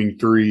Enneagram 2, wing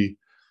 3,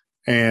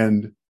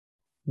 and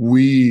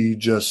we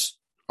just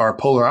are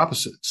polar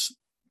opposites.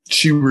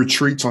 She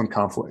retreats on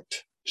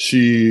conflict.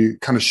 She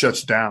kind of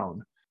shuts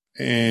down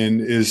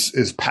and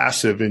is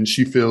passive, and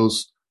she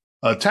feels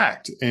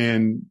attacked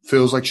and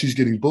feels like she's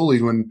getting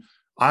bullied, when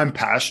I'm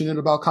passionate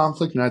about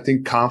conflict. And I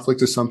think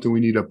conflict is something we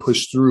need to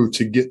push through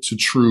to get to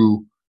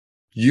true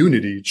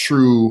unity,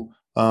 true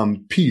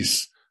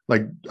peace.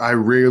 Like, I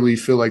rarely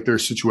feel like there are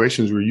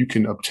situations where you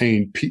can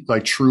obtain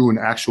like true and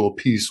actual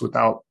peace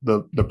without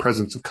the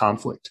presence of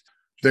conflict.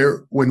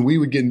 When we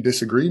would get in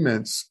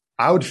disagreements,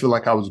 I would feel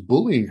like I was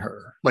bullying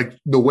her. Like,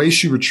 the way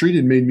she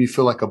retreated made me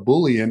feel like a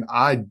bully, and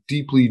I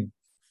deeply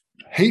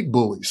hate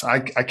bullies. I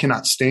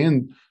cannot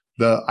stand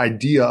the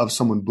idea of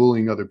someone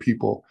bullying other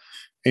people.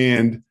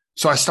 And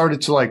so I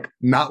started to like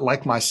not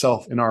like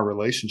myself in our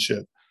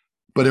relationship.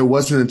 But it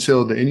wasn't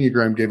until the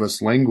Enneagram gave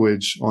us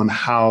language on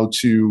how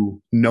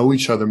to know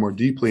each other more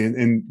deeply.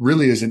 And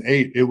really, as an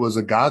 8, it was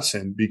a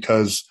godsend,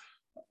 because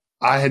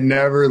I had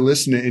never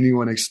listened to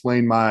anyone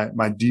explain my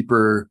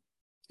deeper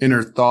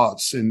inner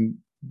thoughts and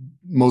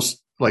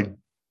most like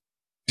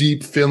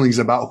deep feelings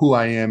about who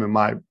I am and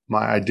my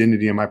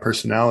identity and my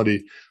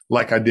personality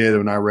like I did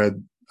when I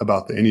read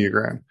about the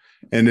Enneagram.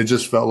 And it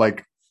just felt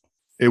like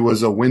it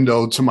was a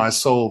window to my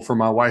soul for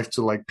my wife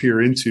to like peer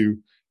into,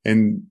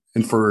 and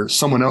for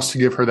someone else to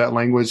give her that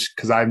language,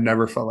 because I've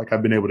never felt like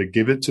I've been able to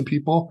give it to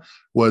people,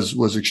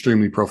 was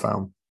extremely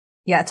profound.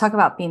 Yeah. Talk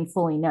about being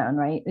fully known,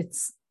 right?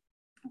 It's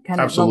kind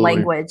of Absolutely. the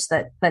language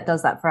that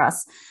does that for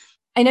us.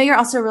 I know you're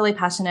also really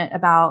passionate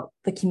about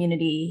the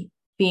community,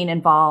 being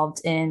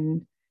involved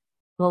in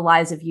the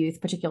lives of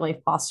youth,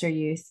 particularly foster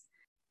youth.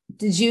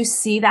 Did you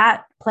see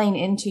that playing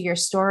into your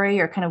story,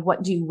 or kind of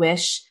what do you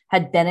wish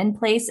had been in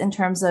place in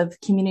terms of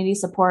community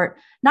support,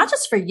 not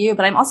just for you,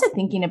 but I'm also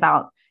thinking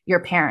about your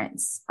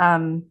parents.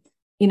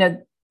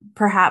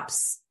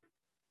 Perhaps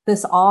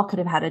this all could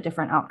have had a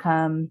different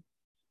outcome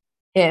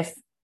if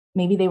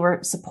maybe they were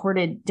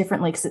supported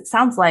differently, because it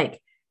sounds like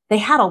they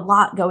had a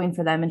lot going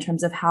for them in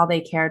terms of how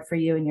they cared for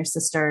you and your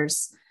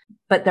sisters,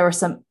 but there were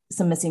some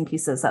missing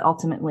pieces that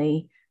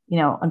ultimately,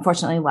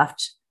 unfortunately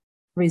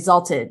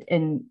resulted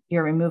in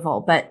your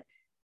removal. But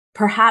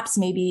perhaps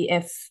maybe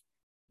if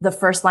the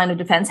first line of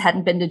defense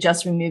hadn't been to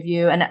just remove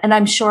you, and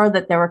I'm sure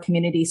that there were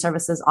community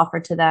services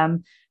offered to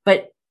them,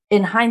 but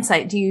in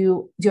hindsight, do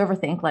you ever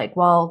think like,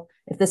 well,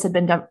 if this had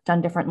been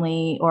done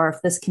differently, or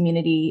if this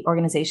community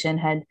organization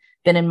had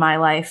been in my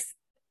life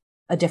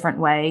a different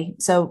way?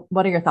 So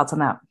what are your thoughts on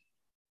that?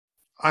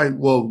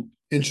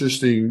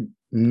 Interesting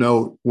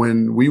note.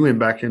 When we went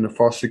back into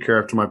foster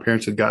care after my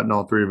parents had gotten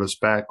all three of us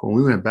back, when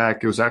we went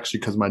back, it was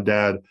actually because my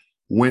dad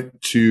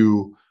went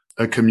to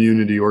a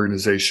community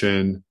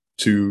organization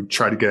to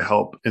try to get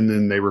help. And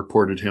then they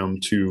reported him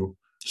to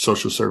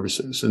social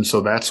services. And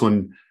so that's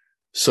when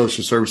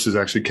social services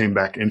actually came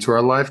back into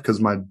our life, because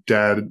my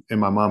dad and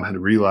my mom had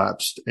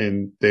relapsed,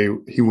 and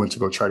he went to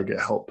go try to get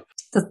help.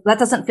 That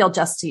doesn't feel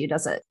just to you,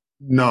 does it?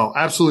 No,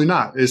 absolutely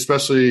not.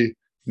 Especially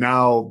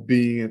now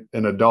being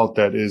an adult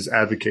that is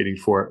advocating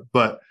for it,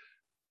 but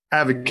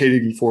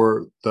advocating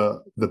for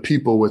the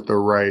people with the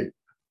right.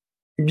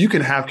 You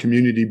can have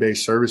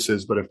community-based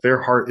services, but if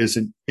their heart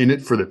isn't in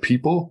it for the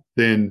people,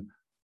 then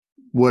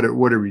what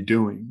are we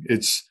doing?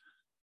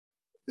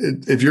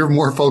 If you're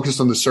more focused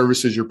on the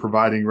services you're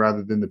providing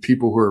rather than the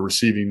people who are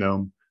receiving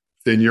them,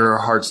 then your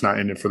heart's not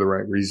in it for the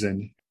right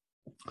reason.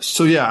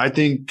 So yeah, I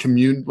think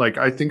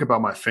I think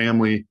about my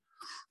family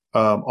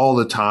all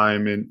the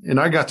time, and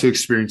I got to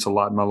experience a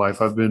lot in my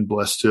life. I've been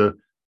blessed to,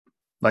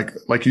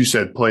 like you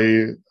said,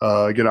 get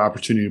an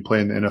opportunity to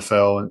play in the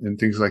NFL and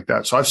things like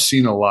that. So I've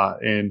seen a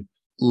lot, and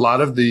a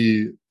lot of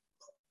the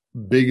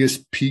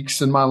biggest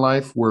peaks in my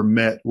life were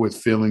met with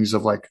feelings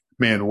of like,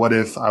 man, what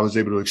if I was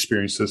able to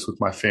experience this with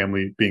my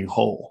family being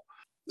whole?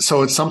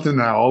 So it's something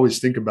that I always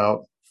think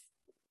about.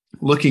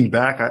 Looking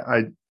back,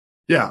 I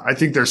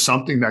think there's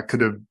something that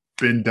could have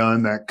been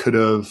done that could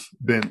have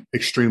been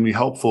extremely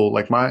helpful.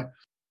 Like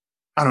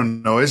I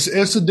don't know, it's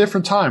a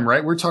different time,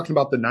 right? We're talking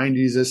about the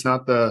 90s. It's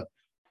not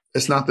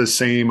the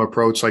same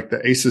approach. Like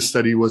the ACEs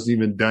study wasn't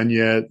even done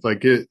yet.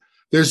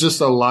 There's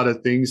just a lot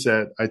of things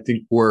that I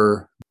think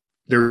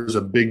there's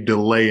a big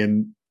delay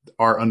in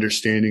our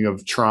understanding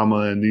of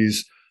trauma and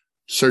these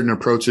certain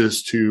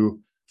approaches to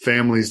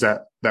families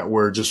that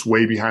were just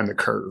way behind the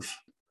curve.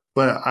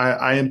 But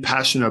I am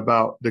passionate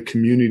about the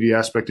community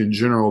aspect in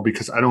general,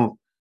 because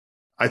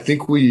I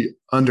think we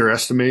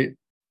underestimate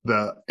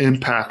the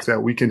impact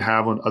that we can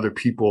have on other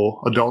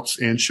people, adults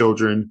and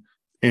children,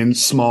 in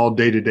small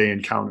day-to-day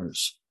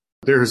encounters.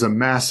 There is a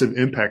massive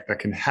impact that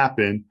can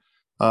happen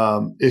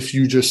if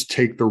you just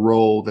take the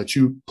role that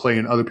you play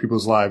in other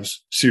people's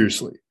lives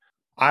seriously.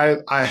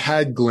 I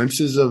had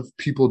glimpses of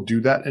people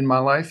do that in my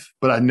life,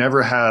 but I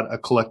never had a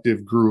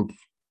collective group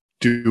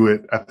do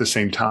it at the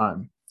same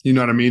time. You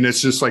know what I mean?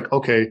 It's just like,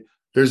 okay,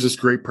 there's this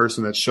great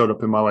person that showed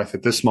up in my life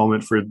at this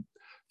moment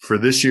for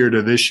this year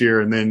to this year.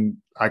 And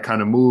then I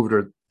kind of moved,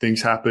 or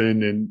things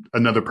happened and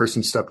another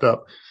person stepped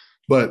up.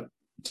 But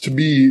to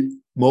be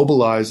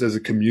mobilized as a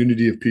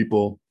community of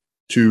people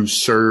to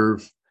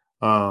serve,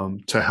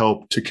 to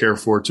help, to care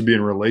for, to be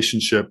in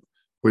relationship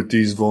with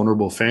these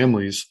vulnerable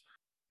families,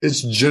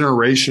 it's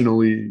generational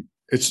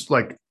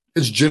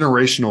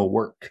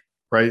work,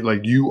 right?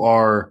 Like you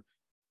are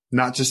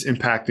not just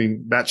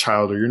impacting that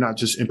child, or you're not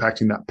just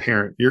impacting that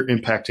parent, you're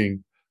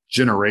impacting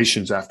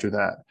generations after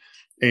that.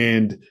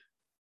 And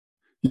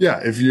yeah,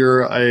 if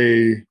you're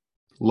a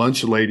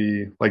lunch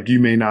lady, like you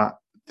may not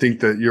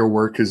think that your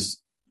work has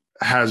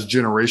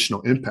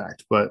generational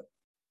impact, but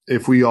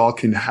if we all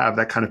can have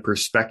that kind of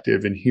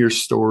perspective and hear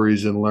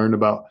stories and learn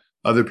about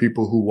other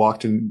people who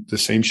walked in the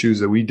same shoes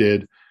that we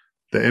did,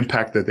 the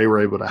impact that they were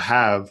able to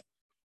have,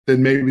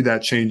 then maybe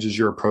that changes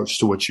your approach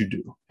to what you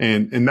do.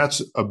 And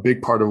that's a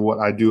big part of what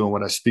I do and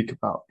what I speak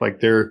about. Like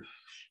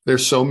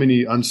there's so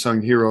many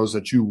unsung heroes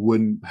that you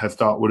wouldn't have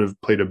thought would have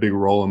played a big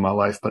role in my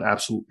life, but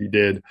absolutely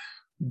did.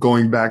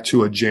 Going back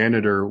to a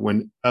janitor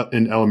when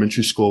in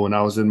elementary school, when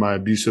I was in my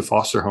abusive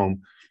foster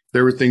home,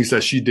 there were things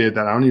that she did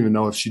that I don't even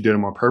know if she did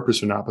them on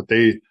purpose or not, but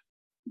they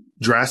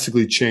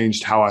drastically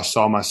changed how I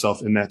saw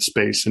myself in that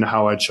space and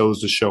how I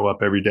chose to show up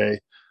every day.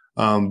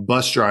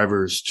 Bus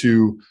drivers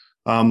to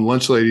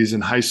lunch ladies in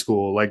high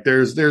school. Like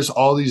there's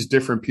all these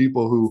different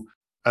people who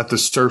at the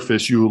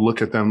surface you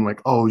look at them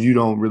like, oh, you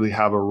don't really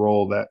have a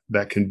role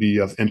that can be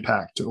of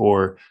impact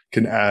or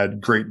can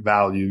add great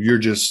value. You're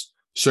just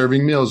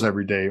serving meals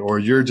every day, or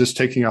you're just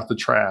taking out the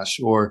trash,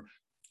 or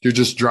you're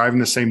just driving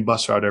the same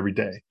bus route every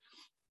day.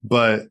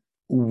 But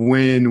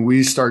when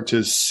we start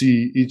to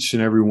see each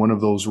and every one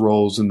of those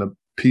roles and the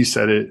piece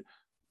that it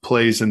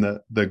plays in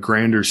the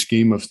grander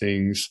scheme of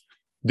things,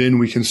 then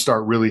we can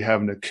start really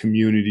having a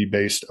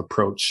community-based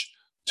approach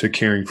to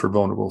caring for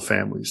vulnerable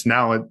families.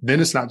 Now, then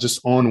it's not just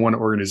on one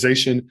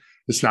organization.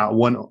 It's not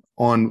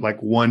on like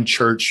one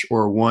church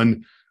or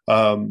one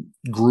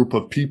group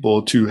of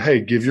people to, hey,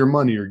 give your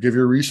money or give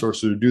your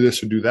resources or do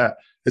this or do that.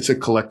 It's a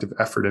collective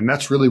effort. And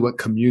that's really what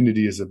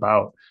community is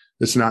about.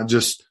 It's not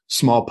just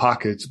small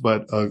pockets,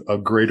 but a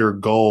greater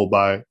goal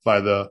by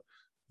the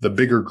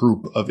bigger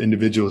group of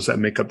individuals that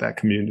make up that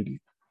community.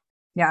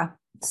 Yeah,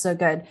 so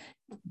good.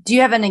 Do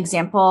you have an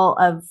example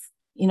of,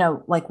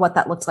 like what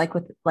that looks like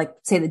with, like,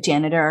 say, the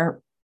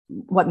janitor,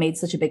 what made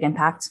such a big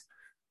impact?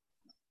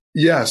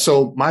 Yeah.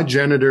 So my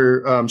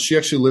janitor, she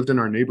actually lived in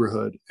our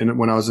neighborhood and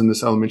when I was in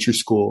this elementary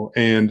school,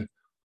 and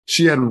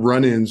she had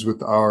run-ins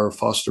with our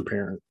foster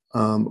parent.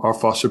 Our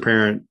foster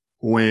parent,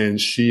 when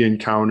she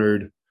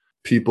encountered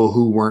people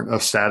who weren't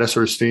of status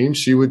or esteem,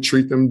 she would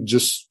treat them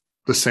just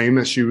the same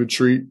as she would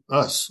treat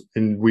us.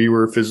 And we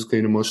were physically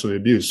and emotionally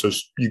abused. So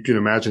you can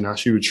imagine how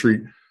she would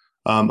treat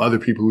other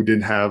people who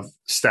didn't have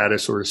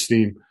status or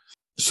esteem.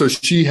 So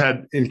she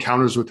had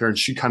encounters with her and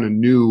she kind of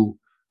knew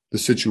the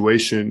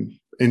situation,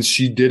 and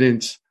she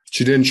didn't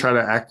try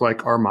to act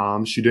like our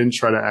mom. She didn't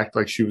try to act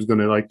like she was going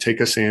to like take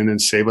us in and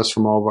save us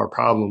from all of our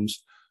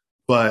problems.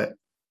 But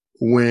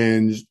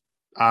when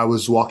I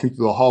was walking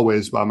through the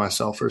hallways by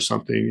myself or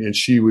something and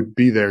she would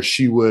be there,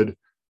 she would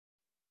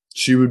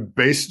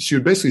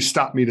basically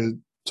stop me to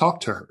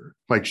talk to her.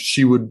 Like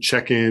she would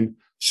check in,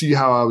 see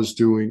how I was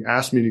doing,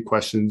 ask me any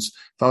questions.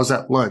 If I was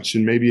at lunch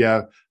and maybe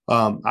I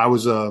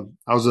was a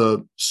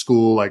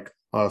school, like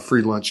a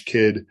free lunch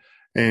kid.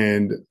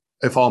 And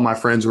if all my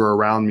friends were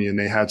around me and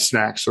they had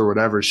snacks or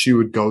whatever, she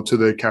would go to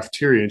the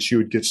cafeteria and she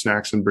would get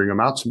snacks and bring them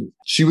out to me.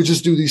 She would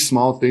just do these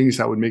small things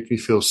that would make me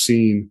feel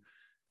seen.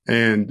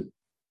 And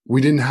we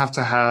didn't have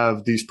to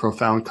have these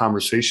profound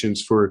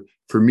conversations for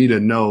me to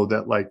know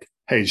that, like,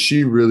 hey,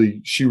 she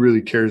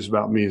really cares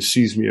about me and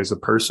sees me as a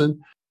person.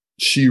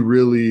 She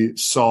really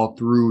saw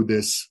through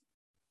this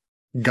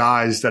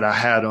guise that I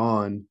had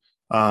on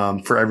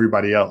for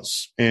everybody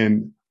else.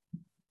 And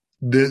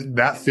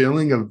that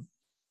feeling of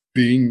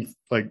being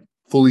like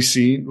fully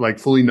seen, like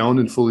fully known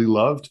and fully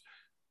loved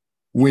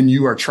when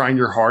you are trying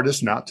your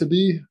hardest not to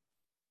be,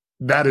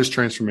 that is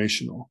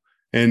transformational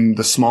in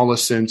the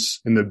smallest sense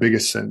and the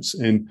biggest sense.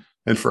 And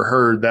for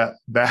her,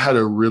 that had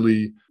a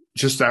really,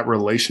 just that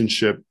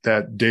relationship,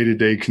 that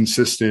day-to-day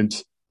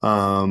consistent,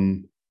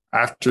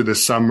 after the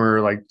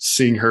summer, like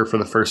seeing her for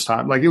the first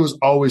time, like it was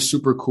always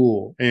super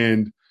cool.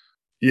 And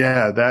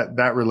yeah,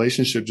 that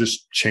relationship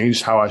just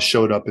changed how I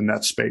showed up in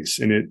that space.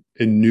 And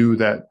it knew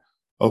that,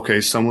 okay,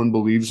 someone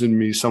believes in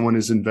me. Someone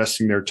is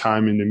investing their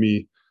time into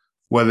me,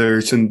 whether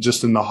it's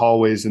just in the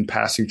hallways and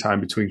passing time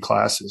between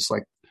classes.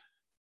 Like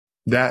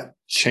that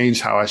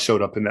changed how I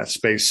showed up in that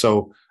space.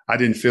 So I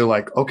didn't feel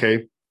like,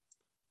 okay,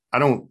 I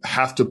don't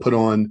have to put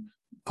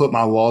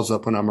my walls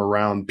up when I'm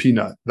around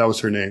Peanut. That was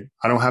her name.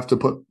 I don't have to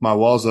put my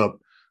walls up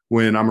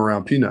when I'm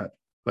around Peanut.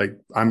 Like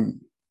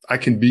I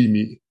can be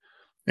me.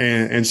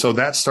 And so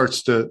that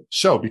starts to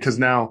show, because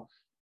now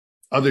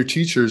other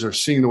teachers are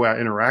seeing the way I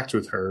interact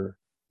with her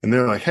and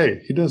they're like,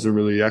 hey, he doesn't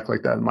really act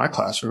like that in my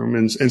classroom.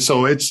 And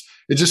so it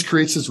just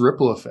creates this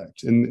ripple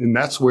effect. And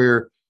that's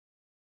where,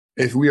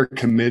 if we are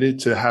committed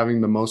to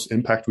having the most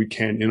impact we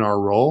can in our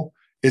role,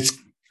 it's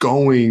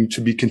going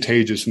to be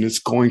contagious and it's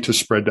going to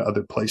spread to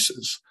other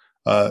places.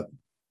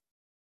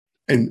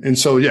 And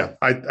so, yeah,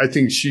 I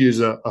think she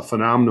is a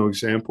phenomenal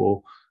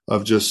example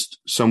of just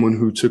someone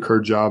who took her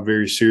job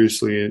very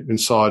seriously and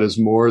saw it as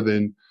more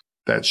than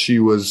that she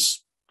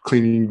was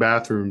cleaning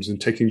bathrooms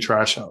and taking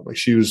trash out. Like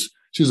she was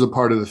a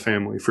part of the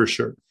family for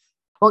sure.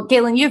 Well,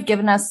 Gaelin, you've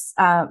given us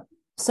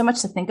so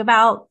much to think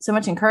about, so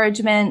much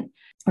encouragement.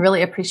 I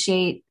really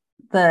appreciate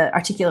the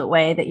articulate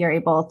way that you're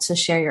able to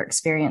share your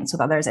experience with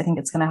others. I think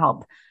it's going to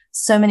help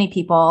so many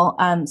people.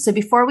 So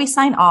before we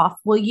sign off,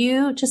 will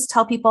you just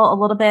tell people a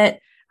little bit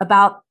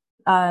about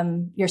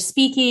your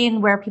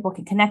speaking, where people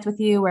can connect with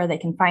you, where they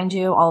can find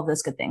you, all of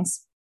those good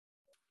things?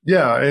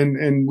 Yeah.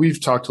 And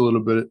we've talked a little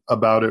bit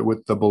about it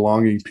with the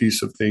belonging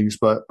piece of things,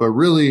 but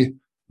really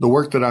the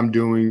work that I'm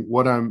doing,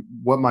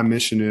 what my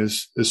mission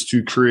is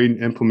to create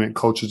and implement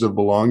cultures of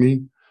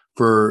belonging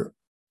for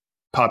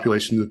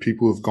populations of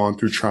people who've gone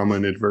through trauma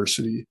and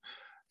adversity.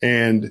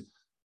 And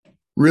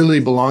really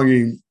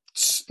belonging,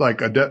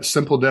 like a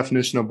simple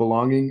definition of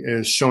belonging,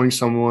 is showing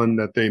someone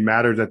that they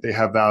matter, that they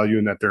have value,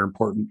 and that they're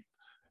important.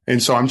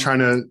 And so I'm trying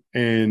to,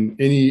 in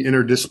any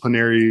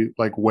interdisciplinary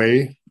like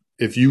way,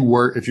 if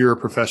you're a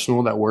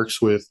professional that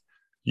works with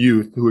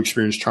youth who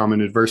experience trauma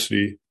and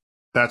adversity,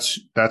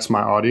 that's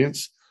my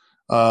audience.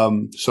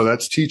 So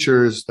that's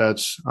teachers,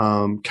 that's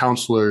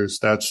counselors,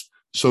 that's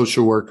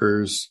social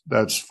workers,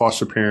 that's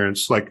foster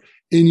parents, like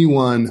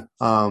anyone.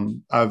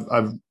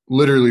 I've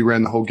literally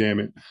ran the whole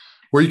gamut.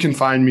 Where you can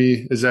find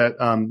me is at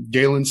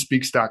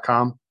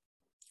GaelinSpeaks.com.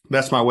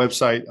 That's my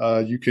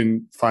website. You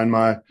can find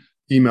my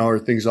email or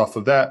things off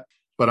of that.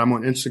 But I'm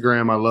on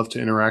Instagram. I love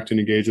to interact and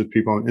engage with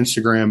people on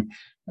Instagram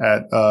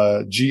at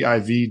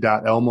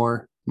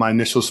giv.elmore. My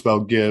initial spell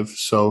give,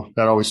 so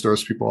that always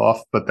throws people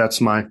off. But that's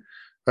my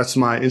that's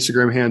my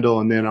Instagram handle.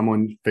 And then I'm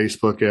on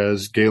Facebook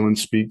as Gaelin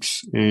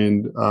Speaks,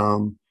 and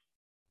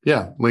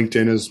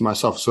LinkedIn is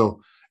myself.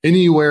 So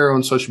anywhere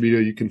on social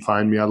media you can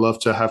find me. I love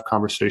to have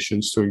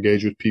conversations, to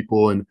engage with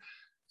people, and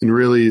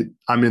really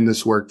I'm in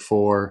this work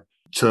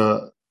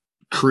to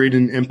create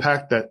an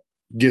impact that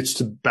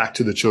gets back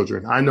to the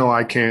children. I know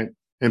I can't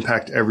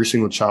impact every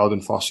single child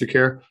in foster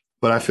care,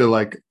 but I feel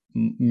like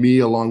me,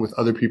 along with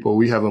other people,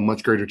 we have a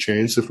much greater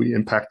chance if we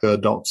impact the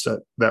adults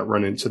that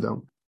run into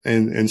them.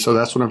 And so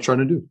that's what I'm trying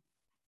to do.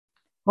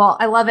 Well,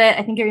 I love it.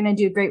 I think you're going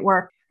to do great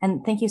work.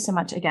 And thank you so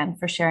much again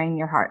for sharing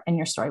your heart and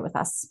your story with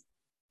us.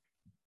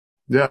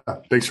 Yeah,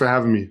 thanks for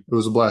having me. It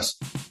was a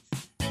blast.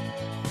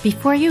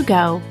 Before you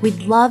go,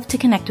 we'd love to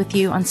connect with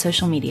you on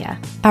social media.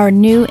 Our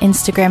new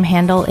Instagram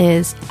handle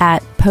is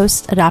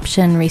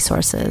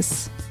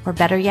 @postadoptionresources. Or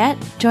better yet,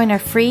 join our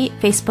free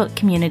Facebook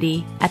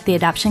community at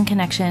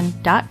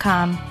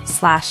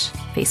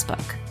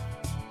theadoptionconnection.com/Facebook.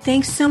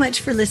 Thanks so much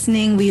for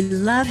listening. We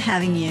love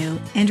having you.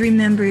 And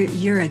remember,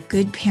 you're a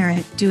good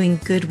parent doing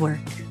good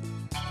work.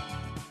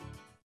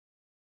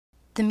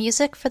 The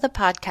music for the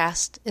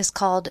podcast is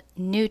called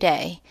New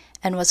Day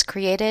and was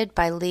created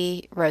by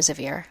Lee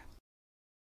Rosevier.